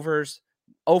turnovers,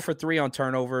 0 for 3 on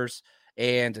turnovers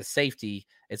and a safety,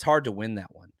 it's hard to win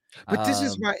that one. But this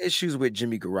is my issues with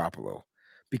Jimmy Garoppolo.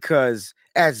 Because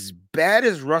as bad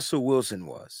as Russell Wilson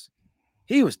was,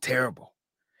 he was terrible.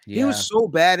 Yeah. He was so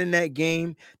bad in that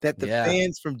game that the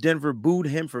fans from Denver booed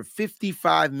him for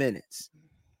 55 minutes.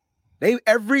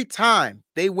 Every time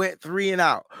they went 3 and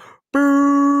out,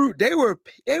 boo! They were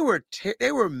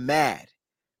mad,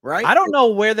 right? I don't know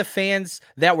where the fans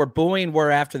that were booing were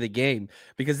after the game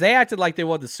because they acted like they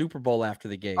won the Super Bowl after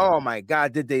the game. Oh my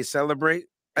God, did they celebrate?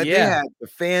 Yeah. They had the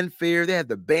fanfare, they had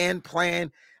the band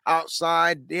playing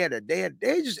outside.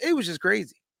 It was just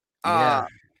crazy. Yeah.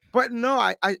 But no,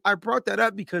 I brought that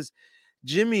up because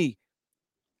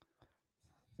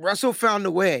Russell found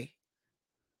a way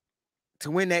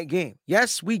to win that game.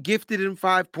 Yes, we gifted him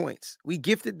 5 points. We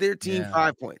gifted their team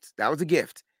 5 points. That was a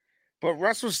gift. But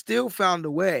Russell still found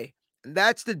a way. And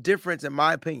that's the difference, in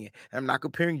my opinion. I'm not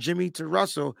comparing Jimmy to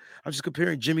Russell. I'm just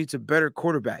comparing Jimmy to better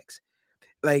quarterbacks.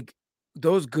 Like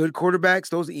those good quarterbacks,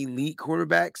 those elite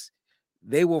quarterbacks,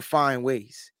 they will find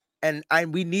ways. And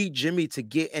we need Jimmy to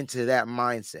get into that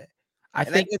mindset. I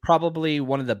think probably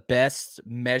one of the best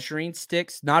measuring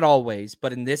sticks, not always,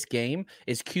 but in this game,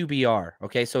 is QBR.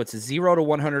 Okay, so it's a 0 to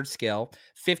 100 scale.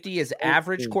 50 is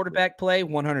average quarterback play.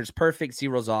 100 is perfect.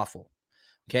 0 is awful.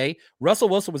 Okay, Russell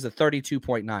Wilson was a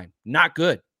 32.9. Not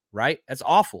good, right? That's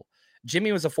awful.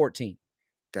 Jimmy was a 14.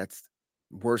 That's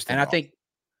worse than And I think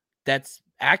that's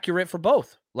accurate for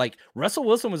both. Like, Russell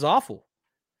Wilson was awful,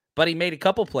 but he made a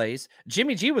couple plays.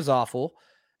 Jimmy G was awful.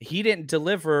 He didn't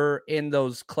deliver in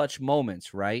those clutch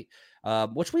moments, right?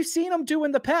 Which we've seen him do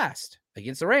in the past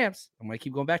against the Rams. I'm going to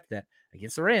keep going back to that.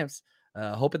 Against the Rams.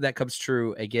 Hoping that comes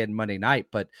true again Monday night.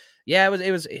 But yeah,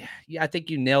 it was. Yeah, I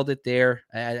think you nailed it there.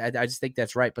 I just think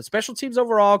that's right. But special teams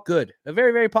overall, good.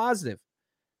 Very, very positive.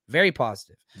 Very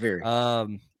positive. Very.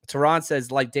 Tehran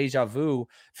says, like deja vu,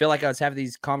 feel like I was having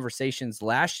these conversations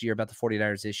last year about the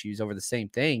 49ers issues over the same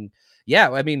thing.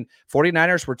 Yeah, I mean,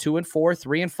 49ers were 2-4,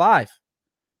 3-5.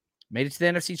 Made it to the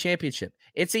NFC Championship.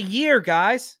 It's a year,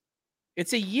 guys.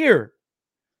 It's a year.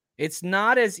 It's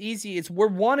not as easy. We're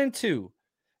 1-2.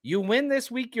 You win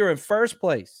this week, you're in first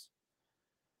place.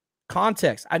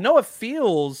 Context. I know it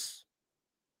feels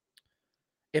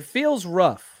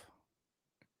rough.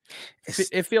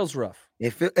 It feels rough.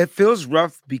 It feels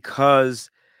rough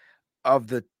because of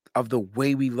the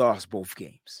way we lost both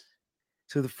games.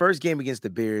 So the first game against the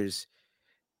Bears,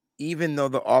 even though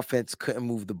the offense couldn't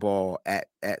move the ball at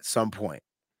some point,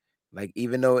 like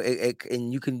even though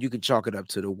and you can chalk it up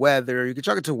to the weather, you can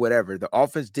chalk it to whatever, the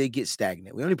offense did get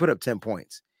stagnant. We only put up 10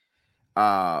 points.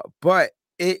 But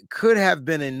it could have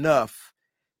been enough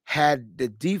had the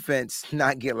defense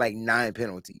not get like 9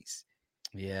 penalties.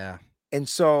 Yeah. And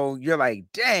so you're like,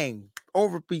 dang,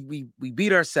 we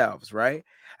beat ourselves, right?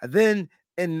 And then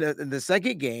in the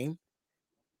second game,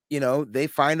 they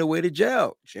find a way to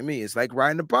gel. Jimmy, it's like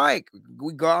riding a bike.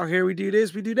 We go out here, we do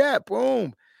this, we do that,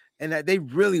 boom. And they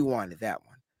really wanted that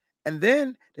one. And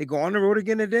then they go on the road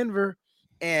again to Denver,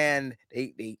 and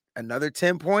they another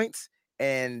 10 points.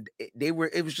 And it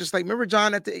was just like, remember,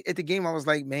 John, at the game, I was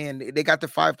like, man, they got the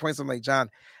 5 points. I'm like, John,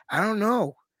 I don't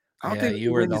know. I don't think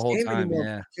you were the whole time,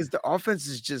 because the offense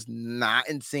is just not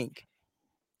in sync.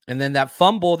 And then that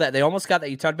fumble that they almost got that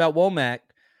you talked about, Womack,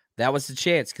 that was the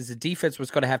chance because the defense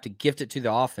was going to have to gift it to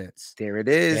the offense. There it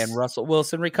is. And Russell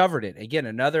Wilson recovered it. Again,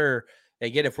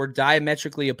 if we're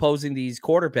diametrically opposing these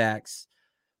quarterbacks,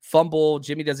 fumble,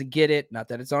 Jimmy doesn't get it. Not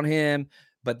that it's on him.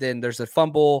 But then there's a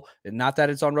fumble, and not that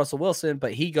it's on Russell Wilson,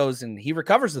 but he goes and he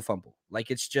recovers the fumble. Like,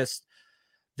 it's just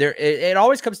there. It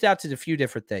always comes down to a few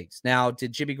different things. Now,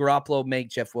 did Jimmy Garoppolo make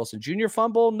Jeff Wilson Jr.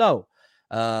 fumble? No.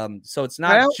 So it's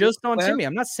not just on Jimmy.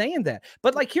 I'm not saying that.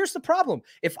 But, like, here's the problem.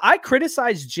 If I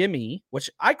criticize Jimmy, which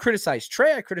I criticize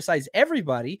Trey, I criticize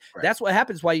everybody, right. That's what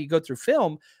happens while you go through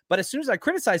film. But as soon as I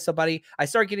criticize somebody, I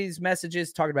start getting these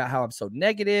messages talking about how I'm so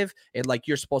negative and, like,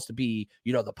 you're supposed to be,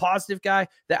 the positive guy.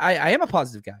 That I am a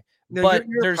positive guy. No, but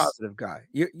you're there's a positive guy.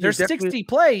 There's 60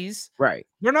 plays. Right.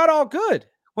 They're not all good.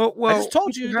 Well, I just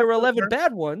told you there were 11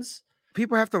 bad ones.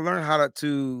 People have to learn how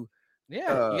to you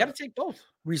got to take both.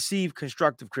 Receive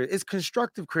constructive criticism. It's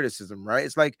constructive criticism, right?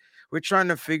 It's like we're trying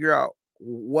to figure out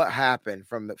what happened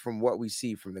from what we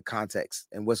see from the context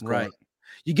and what's going on.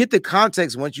 You get the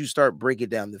context once you start breaking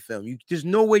down the film. There's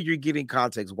no way you're getting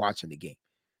context watching the game.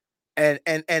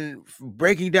 And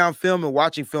breaking down film and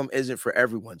watching film isn't for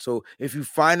everyone. So if you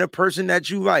find a person that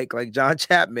you like John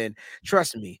Chapman,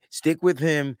 trust me, stick with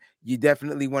him. You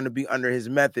definitely want to be under his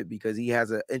method because he has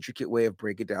an intricate way of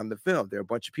breaking down the film. There are a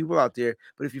bunch of people out there,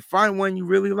 but if you find one you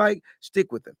really like,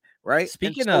 stick with him, right?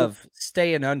 Speaking of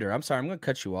staying under, I'm sorry, I'm going to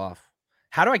cut you off.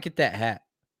 How do I get that hat?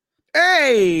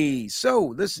 Hey,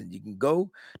 so listen, you can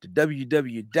go to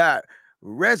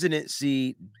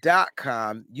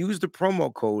www.residency.com. Use the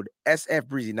promo code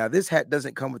SFBreezy. Now, this hat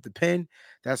doesn't come with the pin.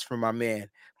 That's for my man.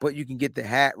 But you can get the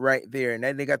hat right there. And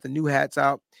then they got the new hats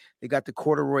out. They got the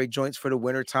corduroy joints for the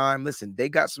winter time. Listen, they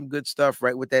got some good stuff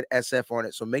right with that SF on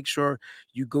it. So make sure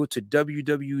you go to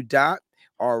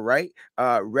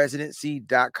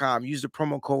residency.com. Use the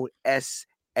promo code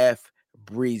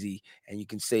SFBreezy and you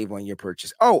can save on your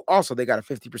purchase. Oh, also they got a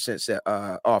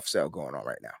 50% off sale going on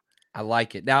right now. I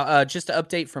like it. Now, just to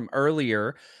update from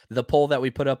earlier, the poll that we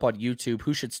put up on YouTube,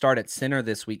 who should start at center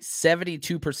this week? 72%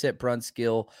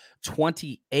 Brunskill,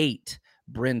 28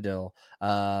 Brindle.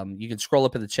 You can scroll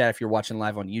up in the chat if you're watching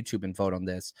live on YouTube and vote on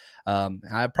this. I'm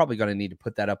probably going to need to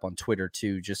put that up on Twitter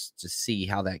too, just to see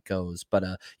how that goes. But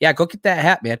yeah, go get that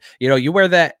hat, man. You know, you wear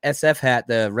that SF hat,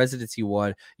 the residency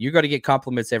one, you're going to get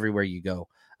compliments everywhere you go.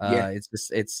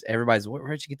 It's everybody's,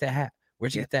 where'd you get that hat?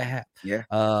 Where'd you get that hat?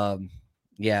 Yeah.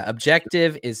 Yeah,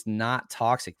 objective is not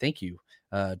toxic. Thank you,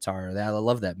 Tara. I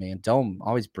love that, man. Dome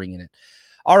always bringing it.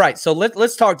 All right, so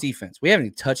let's talk defense. We haven't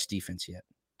even touched defense yet,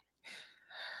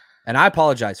 and I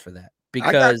apologize for that because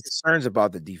I got concerns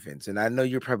about the defense, and I know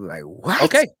you're probably like, "What?"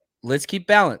 Okay, let's keep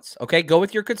balance. Okay, go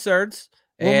with your concerns,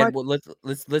 and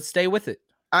let's stay with it.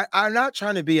 I'm not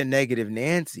trying to be a negative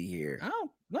Nancy here. Oh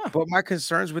no, but my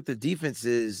concerns with the defense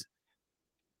is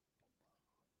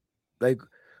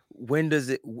when does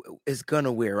it's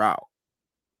gonna wear out?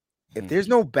 If there's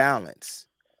no balance,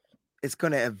 it's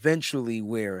gonna eventually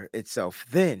wear itself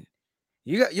thin.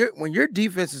 When your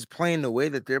defense is playing the way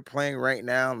that they're playing right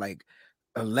now, like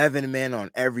 11 men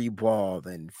on every ball,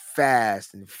 and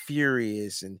fast and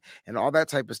furious and all that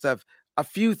type of stuff, a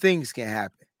few things can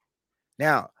happen.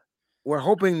 Now, we're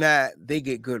hoping that they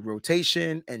get good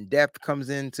rotation and depth comes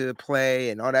into play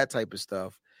and all that type of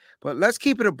stuff. But let's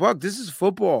keep it a buck. This is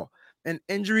football. And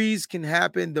injuries can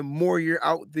happen the more you're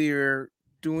out there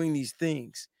doing these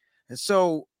things. And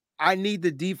so I need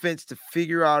the defense to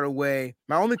figure out a way.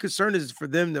 My only concern is for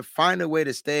them to find a way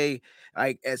to stay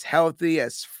as healthy,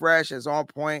 as fresh, as on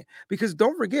point. Because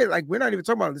don't forget, we're not even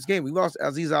talking about this game. We lost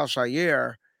Azeez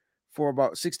Al-Shaair for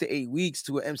about 6 to 8 weeks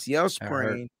to an MCL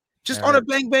sprain just on a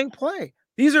bang play.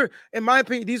 These are, in my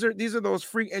opinion, these are those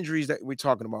freak injuries that we're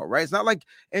talking about, right? It's not like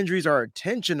injuries are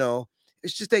intentional.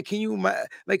 It's just that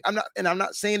I'm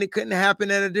not saying it couldn't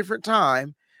happen at a different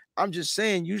time. I'm just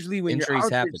saying usually when injuries you're out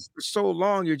there for so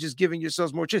long, you're just giving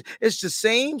yourselves more chance. It's the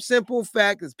same simple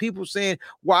fact as people saying,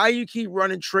 why you keep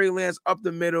running Trey Lance up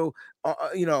the middle,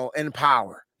 in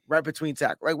power right between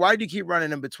tackle. Why do you keep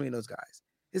running in between those guys?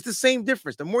 It's the same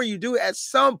difference. The more you do it, at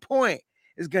some point,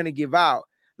 it's going to give out.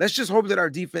 Let's just hope that our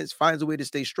defense finds a way to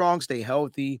stay strong, stay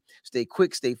healthy, stay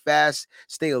quick, stay fast,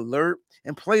 stay alert,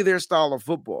 and play their style of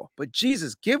football. But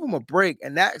Jesus, give them a break,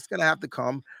 and that's going to have to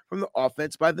come from the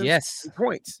offense by the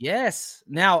points. Yes.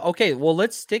 Now, okay, well,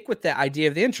 let's stick with that idea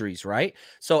of the injuries, right?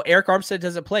 So Eric Armstead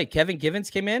doesn't play. Kevin Givens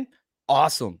came in.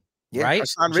 Awesome, right?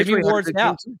 Jimmy Ward's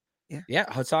out. Yeah,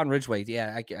 Hassan Ridgeway.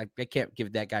 Yeah, I can't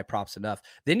give that guy props enough.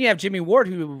 Then you have Jimmy Ward,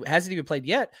 who hasn't even played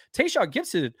yet. Tayshaun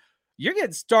Gibson, you're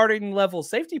getting starting level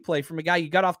safety play from a guy you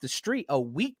got off the street a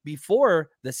week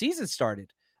before the season started.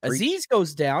 Azeez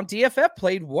goes down. DFF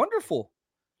played wonderful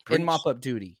in mop-up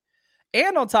duty.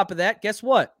 And on top of that, guess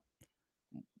what?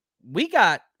 We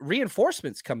got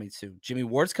reinforcements coming soon. Jimmy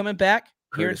Ward's coming back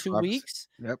here in 2 weeks.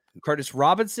 Yep. Curtis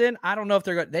Robinson. I don't know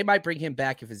if they might bring him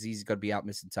back if Azeez is going to be out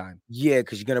missing time. Yeah,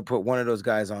 because you're going to put one of those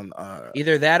guys on.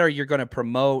 Either that or you're going to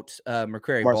promote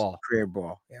McCrary Ball. McCrary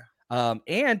Ball, yeah.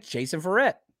 And Jason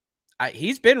Verrett.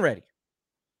 He's been ready.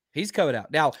 He's coming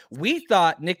out. Now, we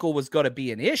thought nickel was going to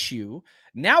be an issue.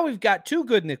 Now we've got two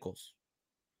good nickels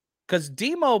because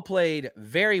Demo played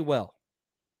very well.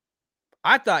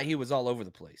 I thought he was all over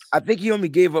the place. I think he only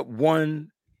gave up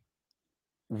one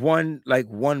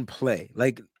play.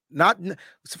 Not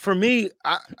for me.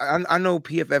 I know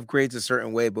PFF grades a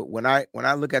certain way, but when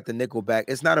I look at the nickel back,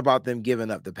 it's not about them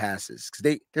giving up the passes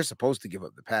because they're supposed to give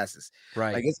up the passes,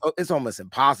 right? It's almost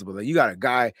impossible. You got a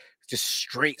guy just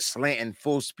straight slanting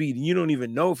full speed, and you don't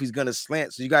even know if he's gonna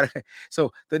slant. So you got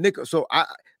the nickel. So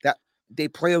they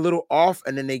play a little off,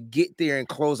 and then they get there and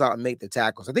close out and make the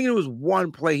tackles. I think it was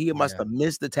one play he must have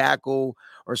missed the tackle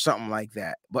or something like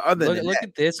that. But look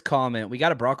at this comment. We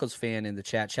got a Broncos fan in the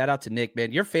chat. Shout out to Nick,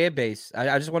 man. Your fan base.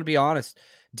 I just want to be honest.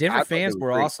 Denver fans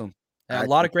were awesome. A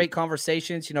lot of great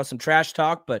conversations, some trash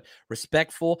talk, but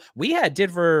respectful. We had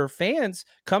Denver fans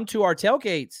come to our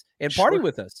tailgates and party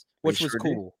with us, which was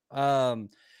cool.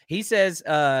 He says,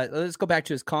 let's go back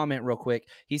to his comment real quick.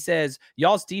 He says,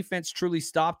 y'all's defense truly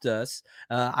stopped us.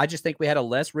 I just think we had a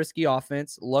less risky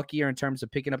offense, luckier in terms of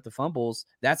picking up the fumbles.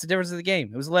 That's the difference of the game.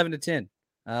 It was 11-10.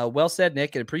 Well said,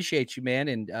 Nick, and appreciate you, man,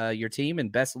 and your team, and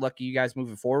best of luck to you guys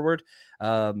moving forward.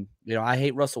 I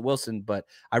hate Russell Wilson, but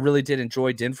I really did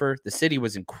enjoy Denver. The city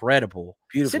was incredible.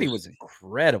 The city was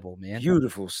incredible, man.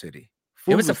 Beautiful city.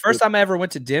 It was the first time I ever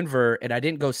went to Denver, and I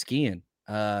didn't go skiing,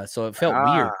 so it felt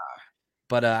weird.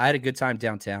 But I had a good time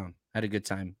downtown. I had a good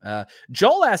time.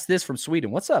 Joel asked this from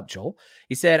Sweden. What's up, Joel?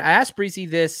 He said, I asked Breezy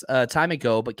this time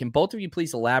ago, but can both of you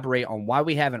please elaborate on why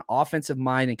we have an offensive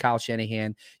mind in Kyle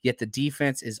Shanahan, yet the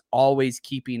defense is always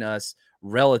keeping us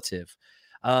relative?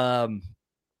 That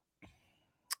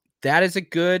is a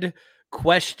good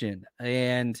question.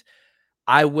 And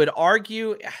I would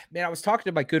argue, man, I was talking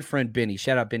to my good friend Benny.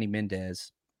 Shout out Benny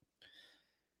Mendez.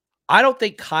 I don't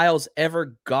think Kyle's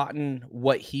ever gotten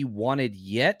what he wanted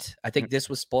yet. I think this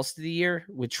was supposed to be the year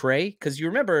with Trey, because you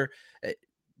remember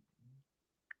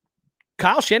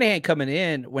Kyle Shanahan coming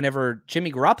in whenever Jimmy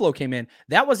Garoppolo came in.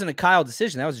 That wasn't a Kyle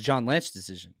decision. That was a John Lynch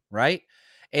decision, right?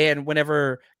 And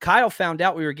whenever Kyle found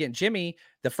out we were getting Jimmy,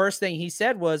 the first thing he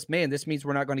said was, man, this means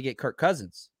we're not going to get Kirk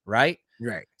Cousins, right?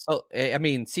 Right. So, I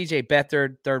mean, CJ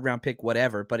Beathard, third round pick,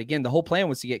 whatever. But again, the whole plan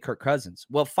was to get Kirk Cousins.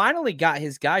 Well, finally got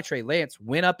his guy, Trey Lance,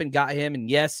 went up and got him. And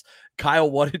yes,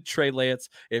 Kyle wanted Trey Lance.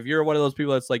 If you're one of those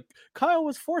people that's like, Kyle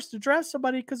was forced to draft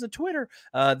somebody because of Twitter,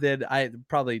 then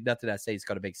probably nothing I say is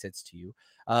going to make sense to you.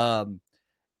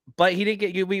 But he didn't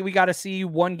get you. We got to see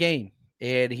one game,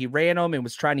 and he ran them and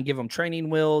was trying to give them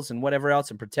training wheels and whatever else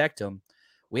and protect them.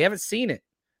 We haven't seen it.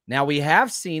 Now, we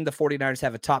have seen the 49ers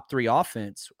have a top 3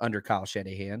 offense under Kyle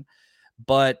Shanahan,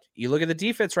 but you look at the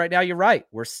defense right now, you're right.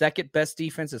 We're second best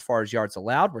defense as far as yards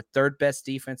allowed. We're third best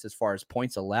defense as far as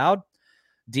points allowed.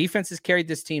 Defense has carried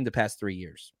this team the past 3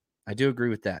 years. I do agree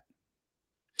with that.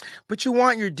 But you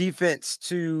want your defense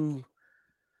to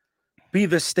be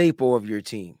the staple of your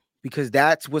team, because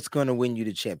that's what's going to win you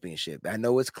the championship. I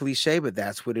know it's cliche, but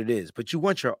that's what it is. But you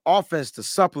want your offense to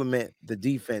supplement the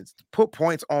defense, to put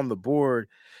points on the board,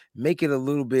 make it a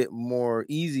little bit more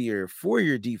easier for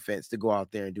your defense to go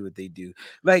out there and do what they do.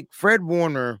 Like Fred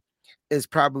Warner is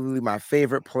probably my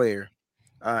favorite player.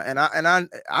 And I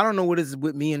don't know what is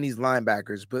with me and these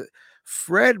linebackers, but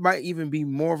Fred might even be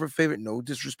more of a favorite, no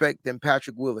disrespect, than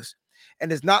Patrick Willis.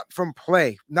 And it's not from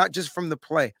play, not just from the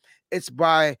play. It's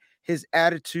by his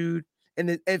attitude.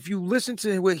 And if you listen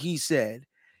to what he said,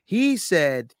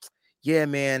 yeah,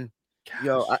 man,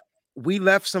 we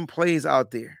left some plays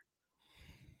out there.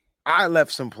 I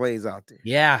left some plays out there.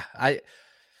 Yeah,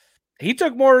 he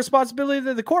took more responsibility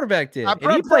than the quarterback did. And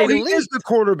he played elite. He is the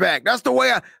quarterback. That's the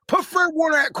way I put Fred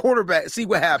Warner at quarterback. See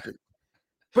what happened.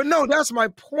 But no, that's my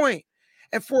point.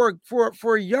 And for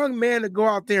a young man to go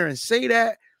out there and say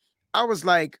that, I was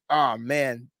like, oh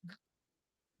man,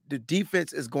 the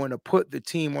defense is going to put the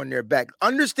team on their back.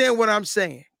 Understand what I'm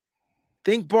saying.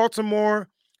 Think Baltimore,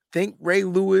 think Ray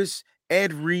Lewis,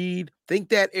 Ed Reed, think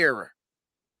that era.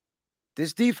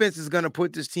 This defense is going to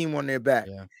put this team on their back.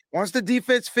 Yeah. Once the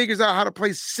defense figures out how to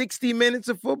play 60 minutes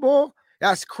of football,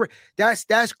 that's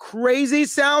crazy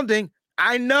sounding.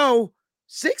 I know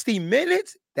 60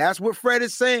 minutes. That's what Fred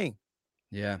is saying.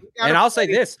 Yeah. And I'll say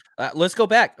this. Let's go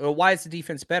back. Why is the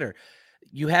defense better?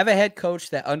 You have a head coach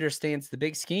that understands the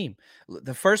big scheme.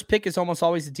 The first pick is almost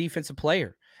always a defensive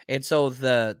player. And so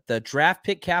the draft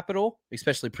pick capital,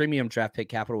 especially premium draft pick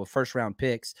capital with first round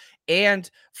picks, and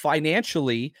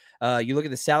financially, you look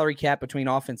at the salary cap between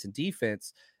offense and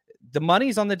defense, the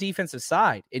money's on the defensive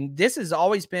side. And this has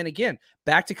always been, again,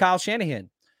 back to Kyle Shanahan.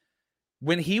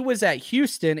 When he was at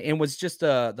Houston and was just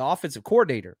the offensive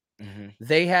coordinator,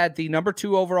 they had the number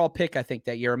 2 overall pick, I think,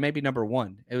 that year, or maybe number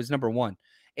 1. It was number 1.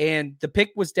 And the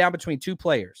pick was down between 2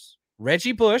 players,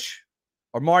 Reggie Bush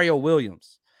or Mario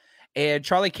Williams. And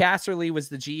Charlie Casserly was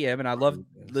the GM, and I loved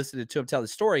listening to him tell the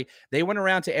story. They went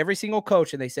around to every single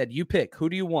coach, and they said, you pick. Who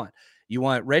do you want? You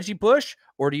want Reggie Bush,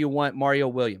 or do you want Mario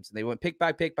Williams? And they went pick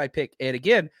by pick by pick. And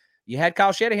again, you had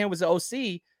Kyle Shanahan was the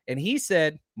OC, and he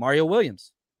said Mario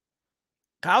Williams.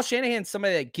 Kyle Shanahan's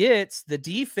somebody that gets the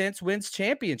defense wins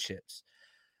championships.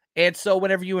 And so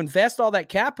whenever you invest all that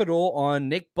capital on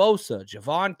Nick Bosa,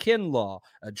 Javon Kinlaw,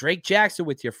 Drake Jackson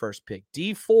with your first pick,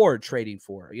 D Ford trading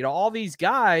for, all these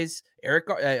guys, Eric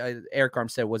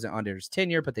Armstead wasn't under his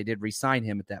tenure, but they did re-sign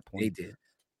him at that point. They did.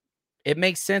 It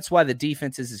makes sense why the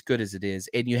defense is as good as it is.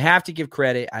 And you have to give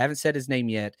credit. I haven't said his name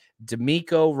yet.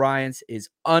 DeMeco Ryans is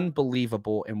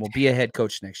unbelievable and will be a head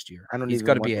coach next year. He's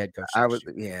going to be a head coach next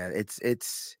year.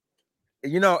 It's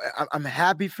I'm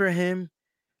happy for him.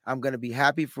 I'm going to be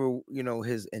happy for,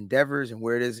 his endeavors and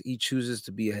where it is he chooses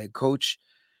to be a head coach.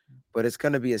 But it's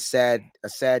going to be a sad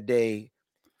day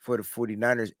for the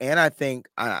 49ers. And I think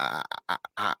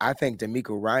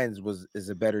DeMeco Ryans is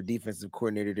a better defensive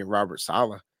coordinator than Robert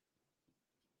Saleh.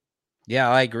 Yeah,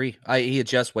 I agree. He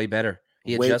adjusts way better.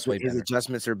 His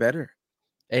adjustments are better.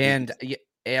 And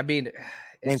I mean,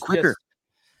 and quicker.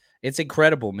 It's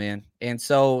incredible, man. And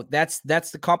so that's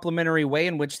the complementary way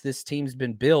in which this team's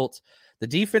been built. The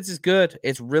defense is good.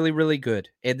 It's really, really good.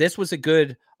 And this was a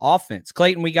good offense.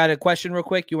 Clayton, we got a question real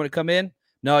quick. You want to come in?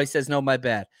 No, he says, no, my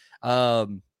bad.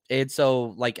 And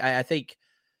so, I think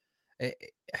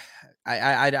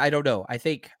I don't know. I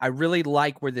think I really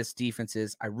like where this defense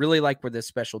is. I really like where this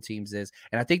special teams is.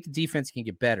 And I think the defense can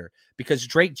get better because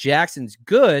Drake Jackson's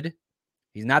good.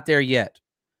 He's not there yet.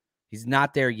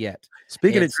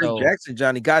 Speaking of Drake Jackson,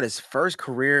 Johnny got his first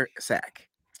career sack.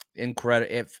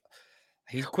 Incredible.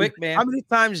 He's quick, man. How many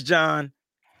times, John,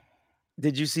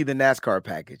 did you see the NASCAR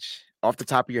package off the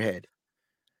top of your head?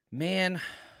 Man,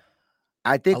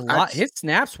 I think a lot. His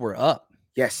snaps were up.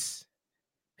 Yes.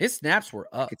 His snaps were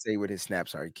up. I could say what his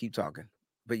snaps are. Keep talking.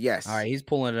 But yes. All right, he's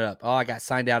pulling it up. Oh, I got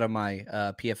signed out of my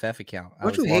PFF account.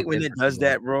 Don't you hate when it does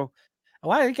that, bro?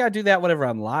 Why I gotta do that whenever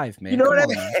I'm live, man? You know what I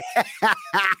mean?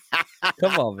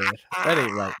 Come on, man. That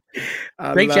ain't right.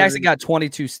 Drake Jackson got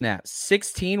 22 snaps.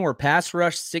 16 were pass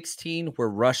rush, 16 were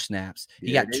rush snaps.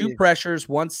 He got 2 pressures,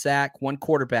 1 sack, 1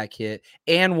 quarterback hit,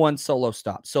 and 1 solo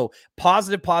stop. So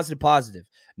positive.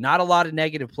 Not a lot of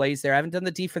negative plays there. I haven't done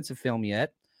the defensive film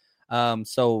yet.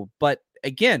 But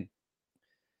again,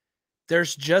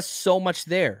 there's just so much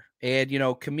there. And,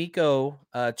 Kamiko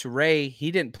Toure, he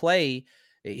didn't play.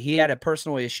 He had a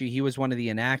personal issue. He was one of the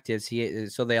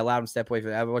inactives. So they allowed him to step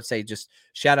away. I would say just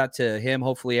shout out to him.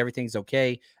 Hopefully everything's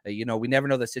okay. We never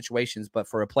know the situations, but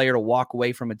for a player to walk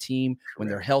away from a team when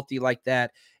they're healthy like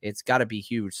that, it's got to be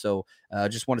huge. So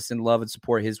just want to send love and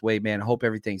support his way, man. I hope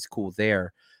everything's cool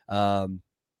there.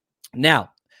 Now,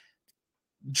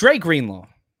 Dre Greenlaw.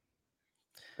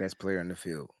 Best player on the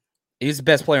field. He's the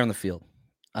best player on the field.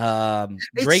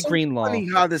 Dre Greenlaw. Funny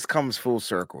how this comes full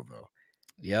circle, though.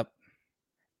 Yep.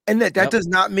 And that does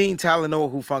not mean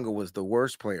Talanoa Hufanga was the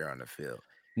worst player on the field.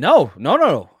 No.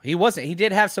 He wasn't. He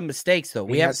did have some mistakes, though.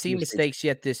 We haven't seen mistakes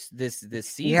yet this season.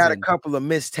 He had a couple of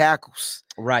missed tackles.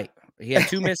 Right. He had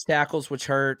 2 missed tackles, which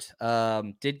hurt.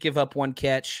 Did give up 1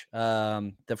 catch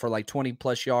for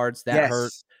 20+ yards. That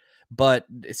hurt. But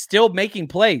still making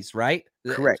plays, right?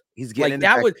 Correct. He's getting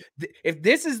that. If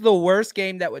this is the worst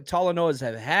game that Talanoa's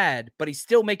have had, but he's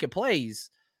still making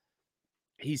plays.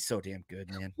 He's so damn good,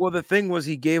 man. Well, the thing was,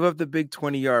 he gave up the big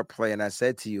 20-yard play, and I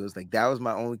said to you, it was like this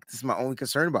is my only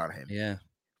concern about him. Yeah.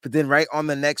 But then right on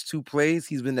the next 2 plays,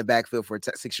 he's been in the backfield for a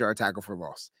 6-yard tackle for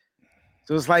loss.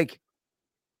 So it's like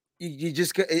you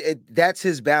just that's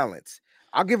his balance.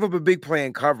 I'll give up a big play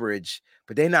in coverage,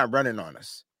 but they're not running on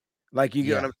us. Like, you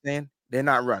get what I'm saying? They're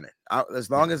not running.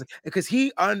 As long as because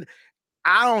I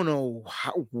don't know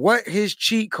what his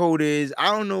cheat code is. I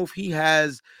don't know if he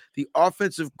has the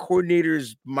offensive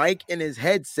coordinator's mic in his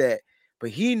headset, but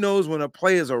he knows when a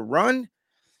play is a run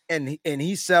and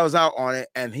he sells out on it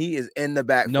and he is in the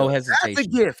back. No hesitation. That's a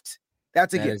gift.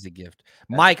 That is a gift.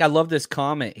 Mike, I love this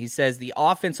comment. He says the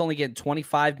offense only getting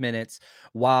 25 minutes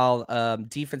while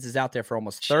defense is out there for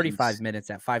almost 35 minutes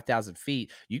at 5,000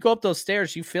 feet. You go up those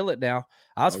stairs, you feel it now.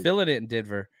 I was feeling it in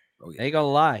Denver. Ain't gonna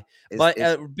lie. But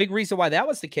a big reason why that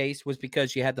was the case was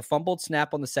because you had the fumbled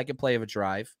snap on the second play of a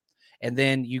drive, and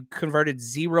then you converted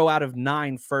 0 out of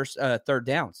 9 third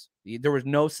downs. There was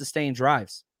no sustained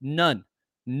drives. None.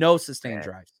 No sustained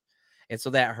drives. And so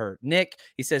that hurt. Nick,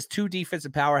 he says 2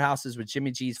 defensive powerhouses with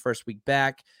Jimmy G's first week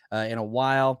back in a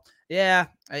while. Yeah,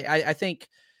 I think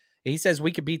he says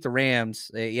we could beat the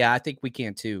Rams. Yeah, I think we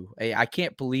can too. I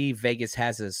can't believe Vegas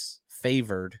has us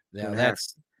favored.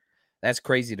 That's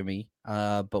crazy to me.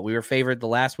 But we were favored the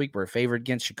last week. We're favored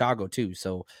against Chicago too.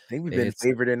 So I think we've been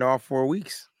favored in all 4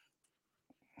 weeks.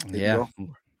 Yeah.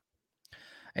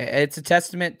 It's a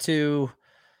testament to,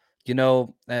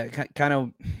 kind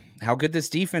of how good this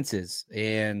defense is.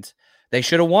 And they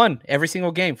should have won every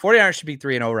single game. 49ers should be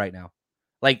 3-0 right now.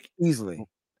 Like easily.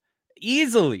 You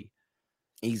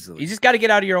just got to get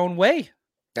out of your own way.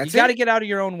 You got to get out of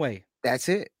your own way. That's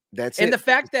it. And the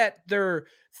fact that they're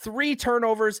 3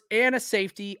 turnovers and a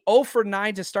safety, 0 for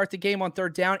 9 to start the game on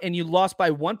third down, and you lost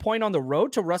by 1 point on the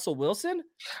road to Russell Wilson.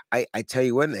 I tell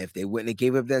you what, if they wouldn't have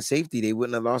gave up that safety, they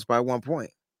wouldn't have lost by 1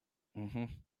 point.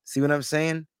 See what I'm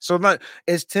saying? So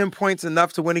is 10 points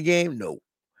enough to win a game? No.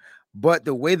 But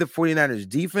the way the 49ers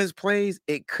defense plays,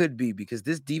 it could be, because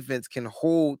this defense can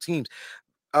hold teams.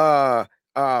 Oh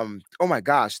my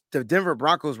gosh, the Denver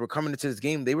Broncos were coming into this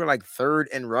game. They were like 3rd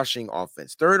in rushing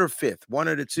offense, 3rd or 5th, one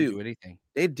of the two. Do anything.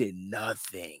 They did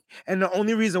nothing. And the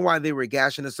only reason why they were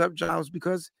gashing us up, John, was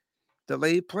because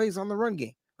delayed plays on the run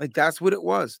game. Like, that's what it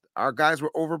was. Our guys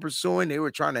were over pursuing. They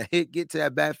were trying to get to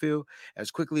that backfield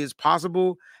as quickly as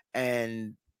possible.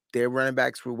 And their running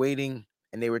backs were waiting,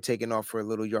 and they were taking off for a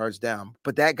little yards down.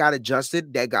 But that got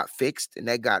adjusted, that got fixed, and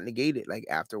that got negated like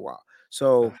after a while.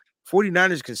 So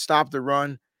 49ers can stop the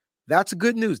run. That's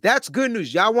good news. That's good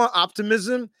news. Y'all want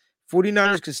optimism?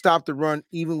 49ers can stop the run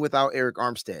even without Eric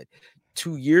Armstead.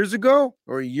 2 years ago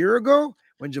or a year ago,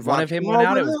 when Javon one of him went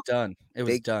out, it was done. It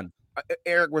was done.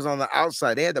 Eric was on the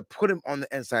outside. They had to put him on the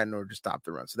inside in order to stop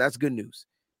the run. So that's good news.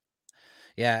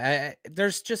 Yeah,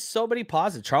 there's just so many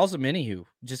positives. Charles Omenihu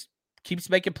just keeps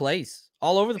making plays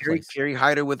all over the place. Kerry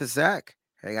Hyder with a sack.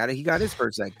 He got his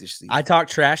first sack this season. I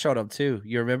talked trash on him too.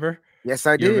 You remember? Yes,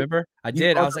 I did. You remember? I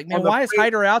did. I was like, man, why is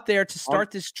Hyder out there to start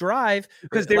this drive?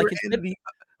 Because they were in the,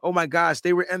 oh my gosh,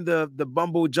 they were in the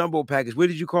Bumbo Jumbo package. What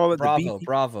did you call it?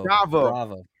 Bravo.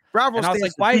 And I was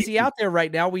like, why is he out there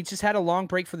right now? We just had a long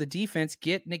break for the defense.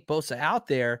 Get Nick Bosa out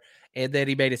there. And then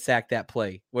he made a sack that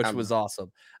play, which was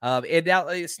awesome. And now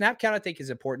snap count, I think, is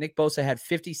important. Nick Bosa had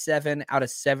 57 out of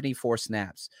 74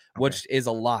 snaps, which is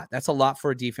a lot. That's a lot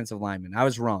for a defensive lineman. I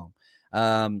was wrong.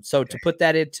 To put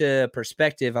that into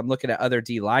perspective, I'm looking at other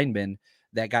D linemen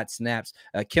that got snaps.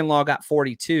 Kinlaw got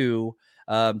 42.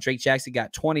 Drake Jackson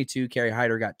got 22. Kerry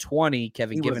Hyder got 20.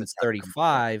 Kevin Givens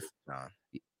 35.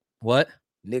 What?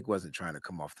 Nick wasn't trying to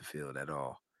come off the field at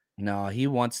all. No, he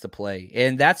wants to play.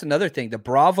 And that's another thing. The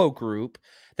Bravo group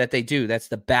that they do, that's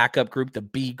the backup group, the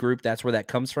B group. That's where that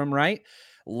comes from, right?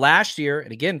 Last year,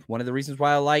 and again, one of the reasons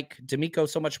why I like D'Amico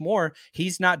so much more,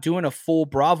 he's not doing a full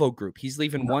Bravo group. He's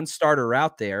leaving one starter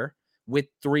out there with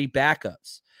 3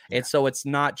 backups. And so it's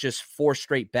not just 4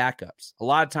 straight backups. A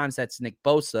lot of times that's Nick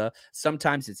Bosa.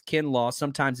 Sometimes it's Kinlaw.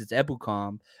 Sometimes it's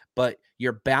Ebukam. But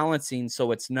you're balancing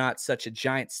so it's not such a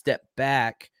giant step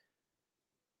back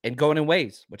and going in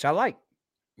waves, which I like.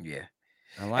 Yeah.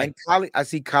 I like. And I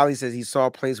see Collie says he saw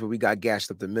a place where we got gashed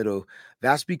up the middle.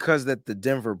 That's because that the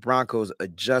Denver Broncos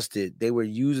adjusted. They were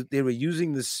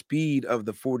using the speed of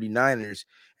the 49ers,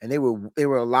 and they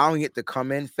were allowing it to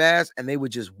come in fast, and they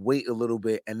would just wait a little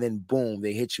bit, and then boom,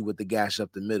 they hit you with the gash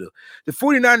up the middle. The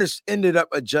 49ers ended up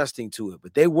adjusting to it,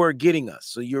 but they were getting us.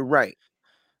 So you're right.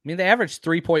 I mean, they averaged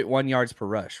 3.1 yards per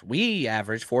rush. We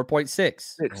averaged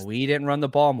 4.6. We didn't run the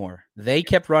ball more. They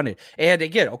kept running. And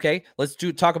again, okay, let's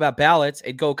talk about ballots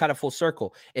and go kind of full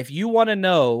circle. If you want to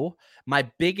know my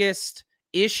biggest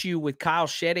issue with Kyle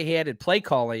Shanahan and play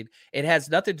calling, it has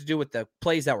nothing to do with the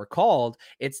plays that were called.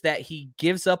 It's that he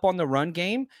gives up on the run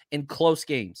game in close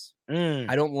games.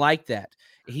 I don't like that.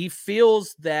 He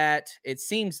feels that, it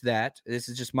seems that, this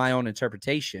is just my own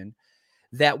interpretation,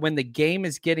 that when the game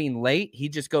is getting late, he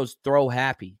just goes throw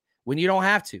happy when you don't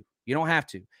have to. You don't have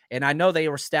to. And I know they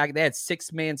were stacked. They had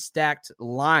 6-man stacked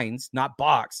lines, not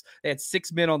box. They had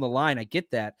 6 men on the line. I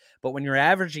get that. But when you're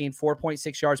averaging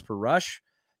 4.6 yards per rush,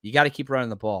 you got to keep running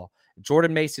the ball.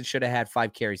 Jordan Mason should have had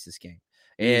 5 carries this game.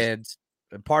 And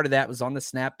part of that was on the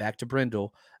snap back to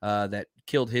Brindle that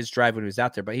killed his drive when he was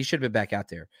out there. But he should have been back out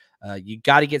there. You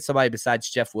got to get somebody besides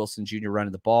Jeff Wilson Jr.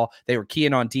 running the ball. They were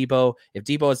keying on Debo. If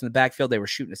Debo was in the backfield, they were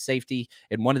shooting a safety.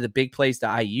 And one of the big plays to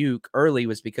Ayuk early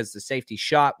was because the safety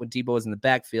shot when Debo was in the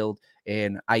backfield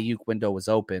and Ayuk window was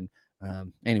open.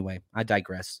 Anyway, I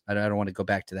digress. I don't want to go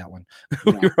back to that one.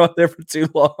 We were on there for too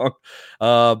long.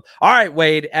 All right,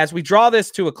 Wade, as we draw this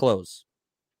to a close,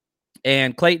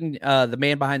 and Clayton, the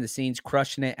man behind the scenes,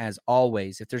 crushing it as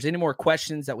always. If there's any more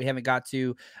questions that we haven't got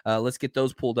to, let's get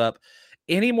those pulled up.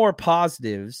 Any more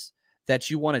positives that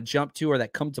you want to jump to or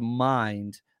that come to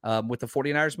mind with the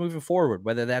 49ers moving forward,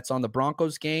 whether that's on the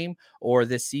Broncos game or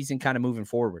this season kind of moving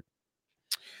forward?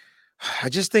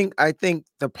 I think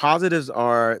the positives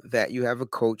are that you have a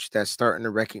coach that's starting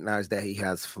to recognize that he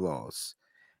has flaws,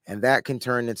 and that can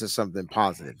turn into something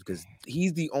positive because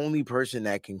he's the only person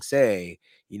that can say,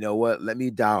 you know what? Let me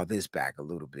dial this back a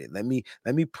little bit. Let me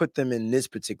put them in this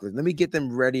particular. Let me get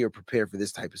them ready or prepared for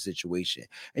this type of situation.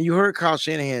 And you heard Kyle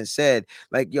Shanahan said,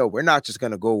 like, yo, we're not just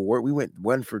gonna go work. We went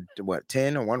 1 for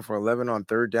 10 or 1 for 11 on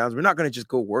third downs. We're not gonna just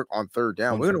go work on third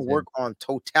down. We're gonna work on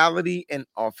totality and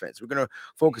offense. We're gonna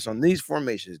focus on these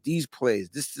formations, these plays,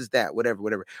 this is that, whatever.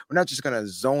 We're not just gonna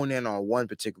zone in on one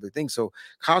particular thing. So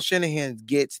Kyle Shanahan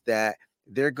gets that.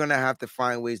 They're gonna have to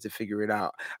find ways to figure it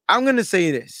out. I'm gonna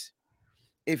say this: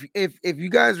 if you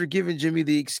guys are giving Jimmy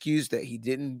the excuse that he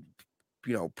didn't,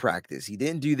 practice, he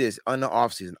didn't do this on the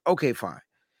offseason, okay, fine.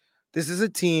 This is a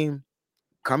team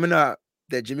coming up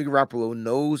that Jimmy Garoppolo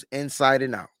knows inside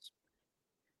and out.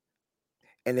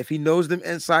 And if he knows them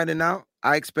inside and out,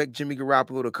 I expect Jimmy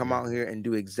Garoppolo to come out here and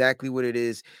do exactly what it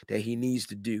is that he needs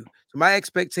to do. So my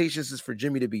expectations is for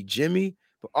Jimmy to be Jimmy,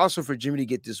 but also for Jimmy to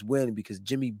get this win because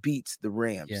Jimmy beats the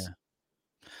Rams. Yeah.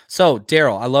 So,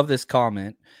 Daryl, I love this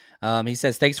comment. He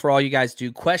says, thanks for all you guys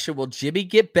do. Question, will Jimmy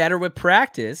get better with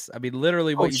practice? I mean,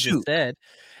 literally what you just said.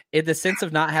 In the sense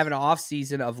of not having an off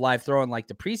season of live throwing like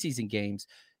the preseason games,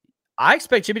 I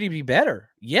expect Jimmy to be better.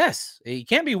 Yes, he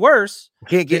can't be worse.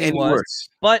 Can't get any worse.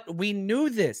 But we knew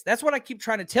this. That's what I keep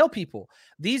trying to tell people.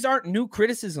 These aren't new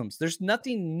criticisms. There's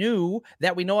nothing new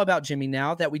that we know about Jimmy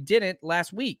now that we didn't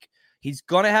last week. He's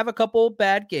going to have a couple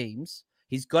bad games.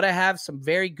 He's going to have some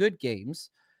very good games.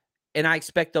 And I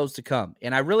expect those to come.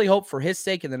 And I really hope for his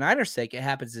sake and the Niners' sake, it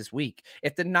happens this week.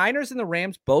 If the Niners and the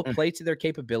Rams both play to their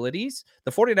capabilities,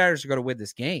 the 49ers are going to win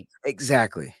this game.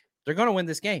 Exactly. They're going to win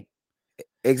this game.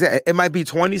 Exactly. It might be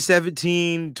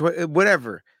 2017,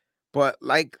 whatever. But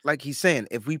like he's saying,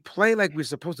 if we play like we're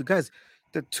supposed to, guys,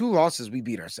 the 2 losses, we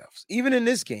beat ourselves. Even in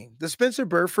this game, the Spencer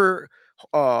Burford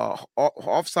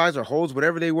offsides or holds,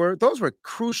 whatever they were, those were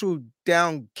crucial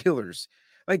down killers.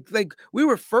 Like we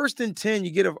were 1st and 10,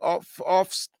 you get a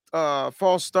false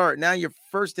start. Now you're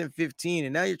 1st and 15,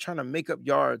 and now you're trying to make up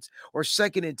yards, or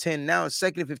 2nd and 10. Now it's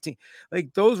 2nd and 15.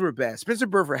 Like those were bad. Spencer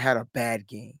Burford had a bad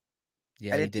game.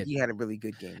 Yeah, I didn't think he had a really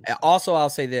good game. Also, I'll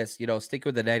say this, stick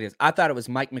with the negatives. I thought it was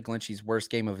Mike McGlinchey's worst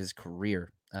game of his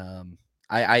career.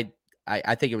 I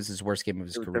think it was his worst game of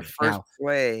his career. The first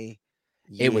play.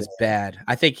 It was bad.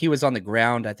 I think he was on the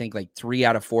ground, I think like 3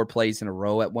 out of 4 plays in a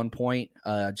row at one point,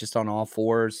 just on all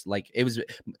fours. Like it was,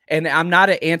 and I'm not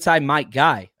an anti-Mike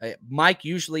guy. Mike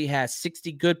usually has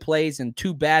 60 good plays and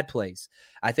 2 bad plays.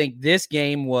 I think this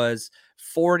game was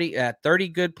 30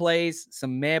 good plays,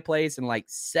 some mad plays, and like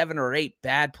 7 or 8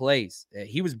 bad plays.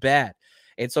 He was bad.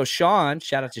 And so Sean,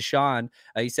 shout out to Sean,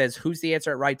 he says, who's the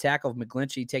answer at right tackle if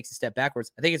McGlinchey takes a step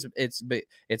backwards? I think it's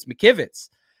McKivitz.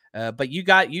 But you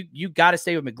got to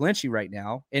stay with McGlinchey right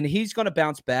now, and he's going to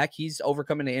bounce back. He's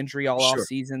overcoming the injury all off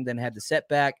season, then had the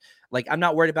setback. Like I'm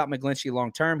not worried about McGlinchey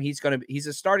long term. He's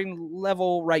a starting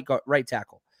level right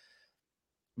tackle.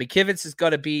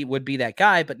 McKivitz would be that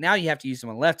guy, but now you have to use him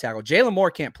on left tackle. Jalen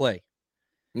Moore can't play.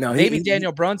 No, maybe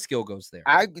Daniel Brunskill goes there.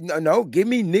 No, give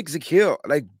me Nick Zakiel.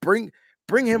 Like bring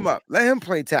him up. Let him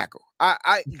play tackle.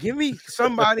 I give me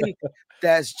somebody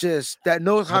that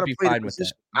knows how to play the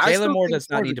position. Jalen Moore does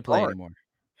not need to play anymore.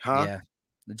 Huh? Yeah.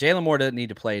 Jalen Moore doesn't need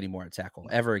to play anymore at tackle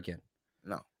ever again.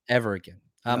 No. Ever again.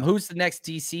 Who's the next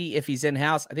DC if he's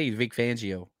in-house? I think it's Vic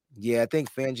Fangio. Yeah, I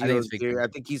think Fangio's here. I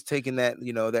think he's taking that,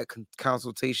 that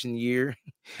consultation year.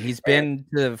 He's been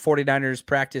to the 49ers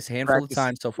practice a handful of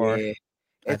times so far. Yeah.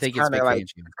 I think it's Vic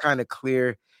Fangio. Kind of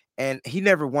clear. And he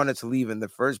never wanted to leave in the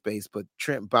first base, but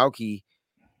Trent Baalke,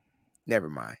 never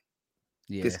mind.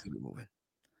 Yeah. This can be moving.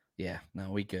 Yeah, no,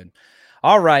 we good.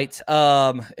 All right.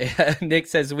 Nick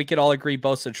says we can all agree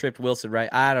Bosa tripped Wilson, right?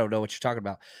 I don't know what you're talking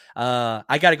about.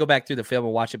 I got to go back through the film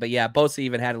and watch it. But yeah, Bosa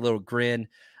even had a little grin.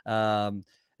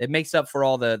 It makes up for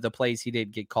all the plays he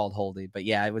didn't get called holding. But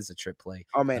yeah, it was a trip play.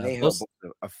 Oh man, they held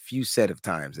a few set of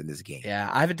times in this game.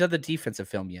 Yeah, I haven't done the defensive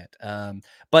film yet.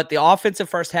 But the offensive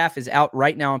first half is out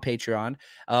right now on Patreon.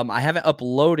 I haven't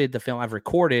uploaded the film. I've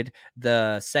recorded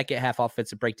the second half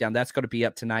offensive breakdown. That's going to be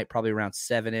up tonight, probably around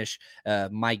 7-ish,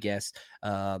 my guess.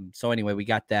 So anyway, we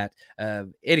got that.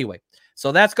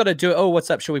 So that's going to do it. Oh,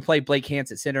 what's up? Should we play Blake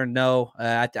Hansen center? No,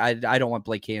 I don't want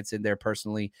Blake Hansen there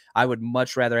personally. I would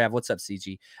much rather have, what's up,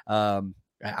 CG? I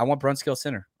want Brunskill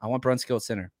center.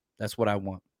 That's what I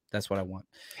want.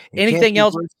 Anything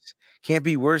else? Can't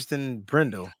be worse than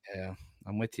Brindle. Yeah,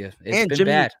 I'm with you. It's been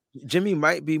bad. Jimmy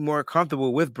might be more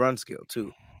comfortable with Brunskill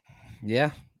too.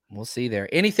 Yeah. We'll see there.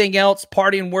 Anything else?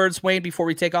 Parting words, Wayne, before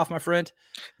we take off, my friend?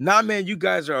 Nah, man, you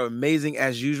guys are amazing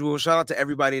as usual. Shout out to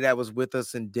everybody that was with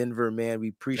us in Denver, man. We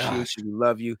appreciate you. We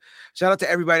love you. Shout out to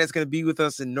everybody that's going to be with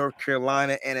us in North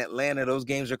Carolina and Atlanta. Those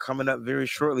games are coming up very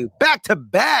shortly. Back to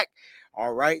back.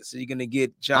 All right, so you're gonna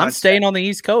get John. I'm staying on the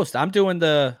East Coast. I'm doing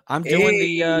the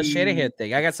Shanahan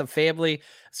thing. I got some family,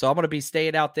 so I'm gonna be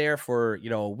staying out there for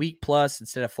a week plus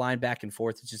instead of flying back and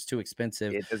forth. It's just too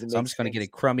expensive. So I'm just gonna get a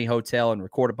crummy hotel and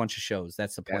record a bunch of shows.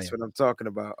 That's the plan. That's what I'm talking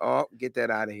about. Oh, get that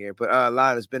out of here. But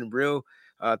Lon, it's been real.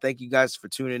 Thank you guys for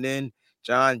tuning in.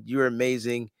 John, you're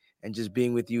amazing. And just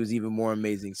being with you is even more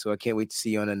amazing. So I can't wait to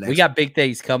see you on the next. We got big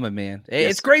days coming, man.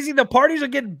 Yes. It's crazy. The parties are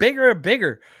getting bigger and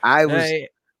bigger.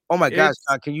 Oh my gosh,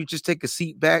 John, can you just take a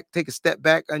step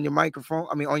back on your microphone?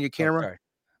 I mean, on your camera.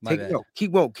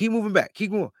 Keep moving back.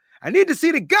 Keep going. I need to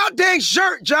see the goddamn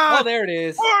shirt, John. Oh, there it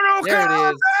is. Mortal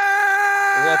Kombat.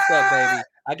 What's up, baby?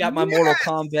 I got my Mortal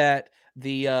Kombat,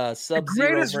 the Sub-Zero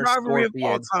greatest rivalry of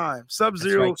all time.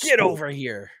 Sub-Zero. Right. Get over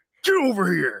here.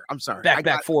 I'm sorry.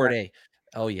 Back forward, A.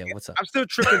 Oh, yeah. What's up? I'm still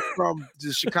tripping from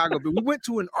the Chicago, but we went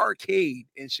to an arcade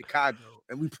in Chicago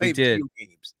and we played video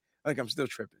games. Like, I'm still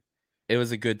tripping. It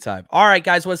was a good time. All right,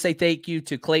 guys. I want to say thank you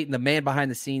to Clayton, the man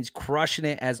behind the scenes, crushing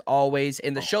it as always.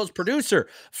 And the show's producer,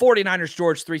 49ers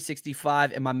George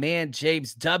 365, and my man,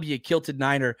 James W. Kilted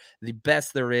Niner, the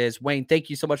best there is. Wayne, thank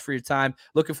you so much for your time.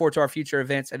 Looking forward to our future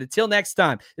events. And until next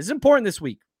time, this is important this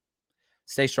week.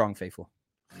 Stay strong, faithful.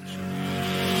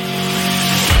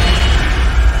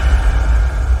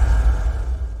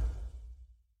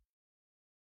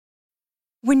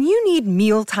 When you need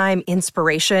mealtime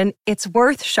inspiration, it's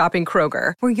worth shopping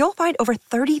Kroger, where you'll find over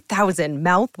 30,000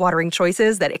 mouth-watering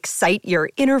choices that excite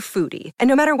your inner foodie. And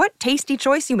no matter what tasty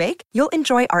choice you make, you'll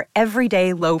enjoy our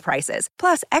everyday low prices,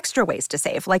 plus extra ways to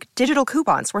save, like digital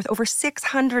coupons worth over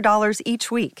 $600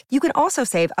 each week. You can also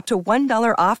save up to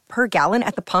 $1 off per gallon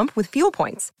at the pump with fuel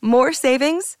points. More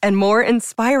savings and more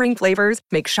inspiring flavors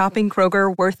make shopping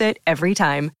Kroger worth it every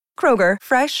time. Kroger,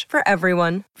 fresh for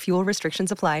everyone. Fuel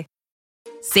restrictions apply.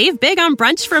 Save big on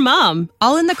brunch for mom,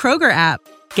 all in the Kroger app.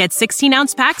 Get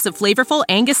 16-ounce packs of flavorful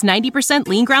Angus 90%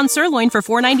 lean ground sirloin for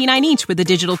 $4.99 each with a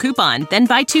digital coupon. Then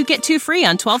buy 2, get 2 free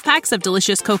on 12 packs of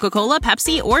delicious Coca-Cola,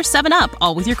 Pepsi, or 7-Up,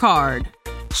 all with your card.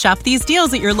 Shop these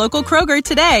deals at your local Kroger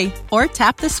today, or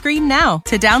tap the screen now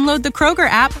to download the Kroger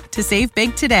app to save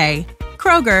big today.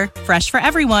 Kroger, fresh for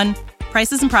everyone.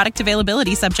 Prices and product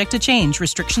availability subject to change.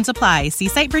 Restrictions apply. See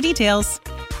site for details.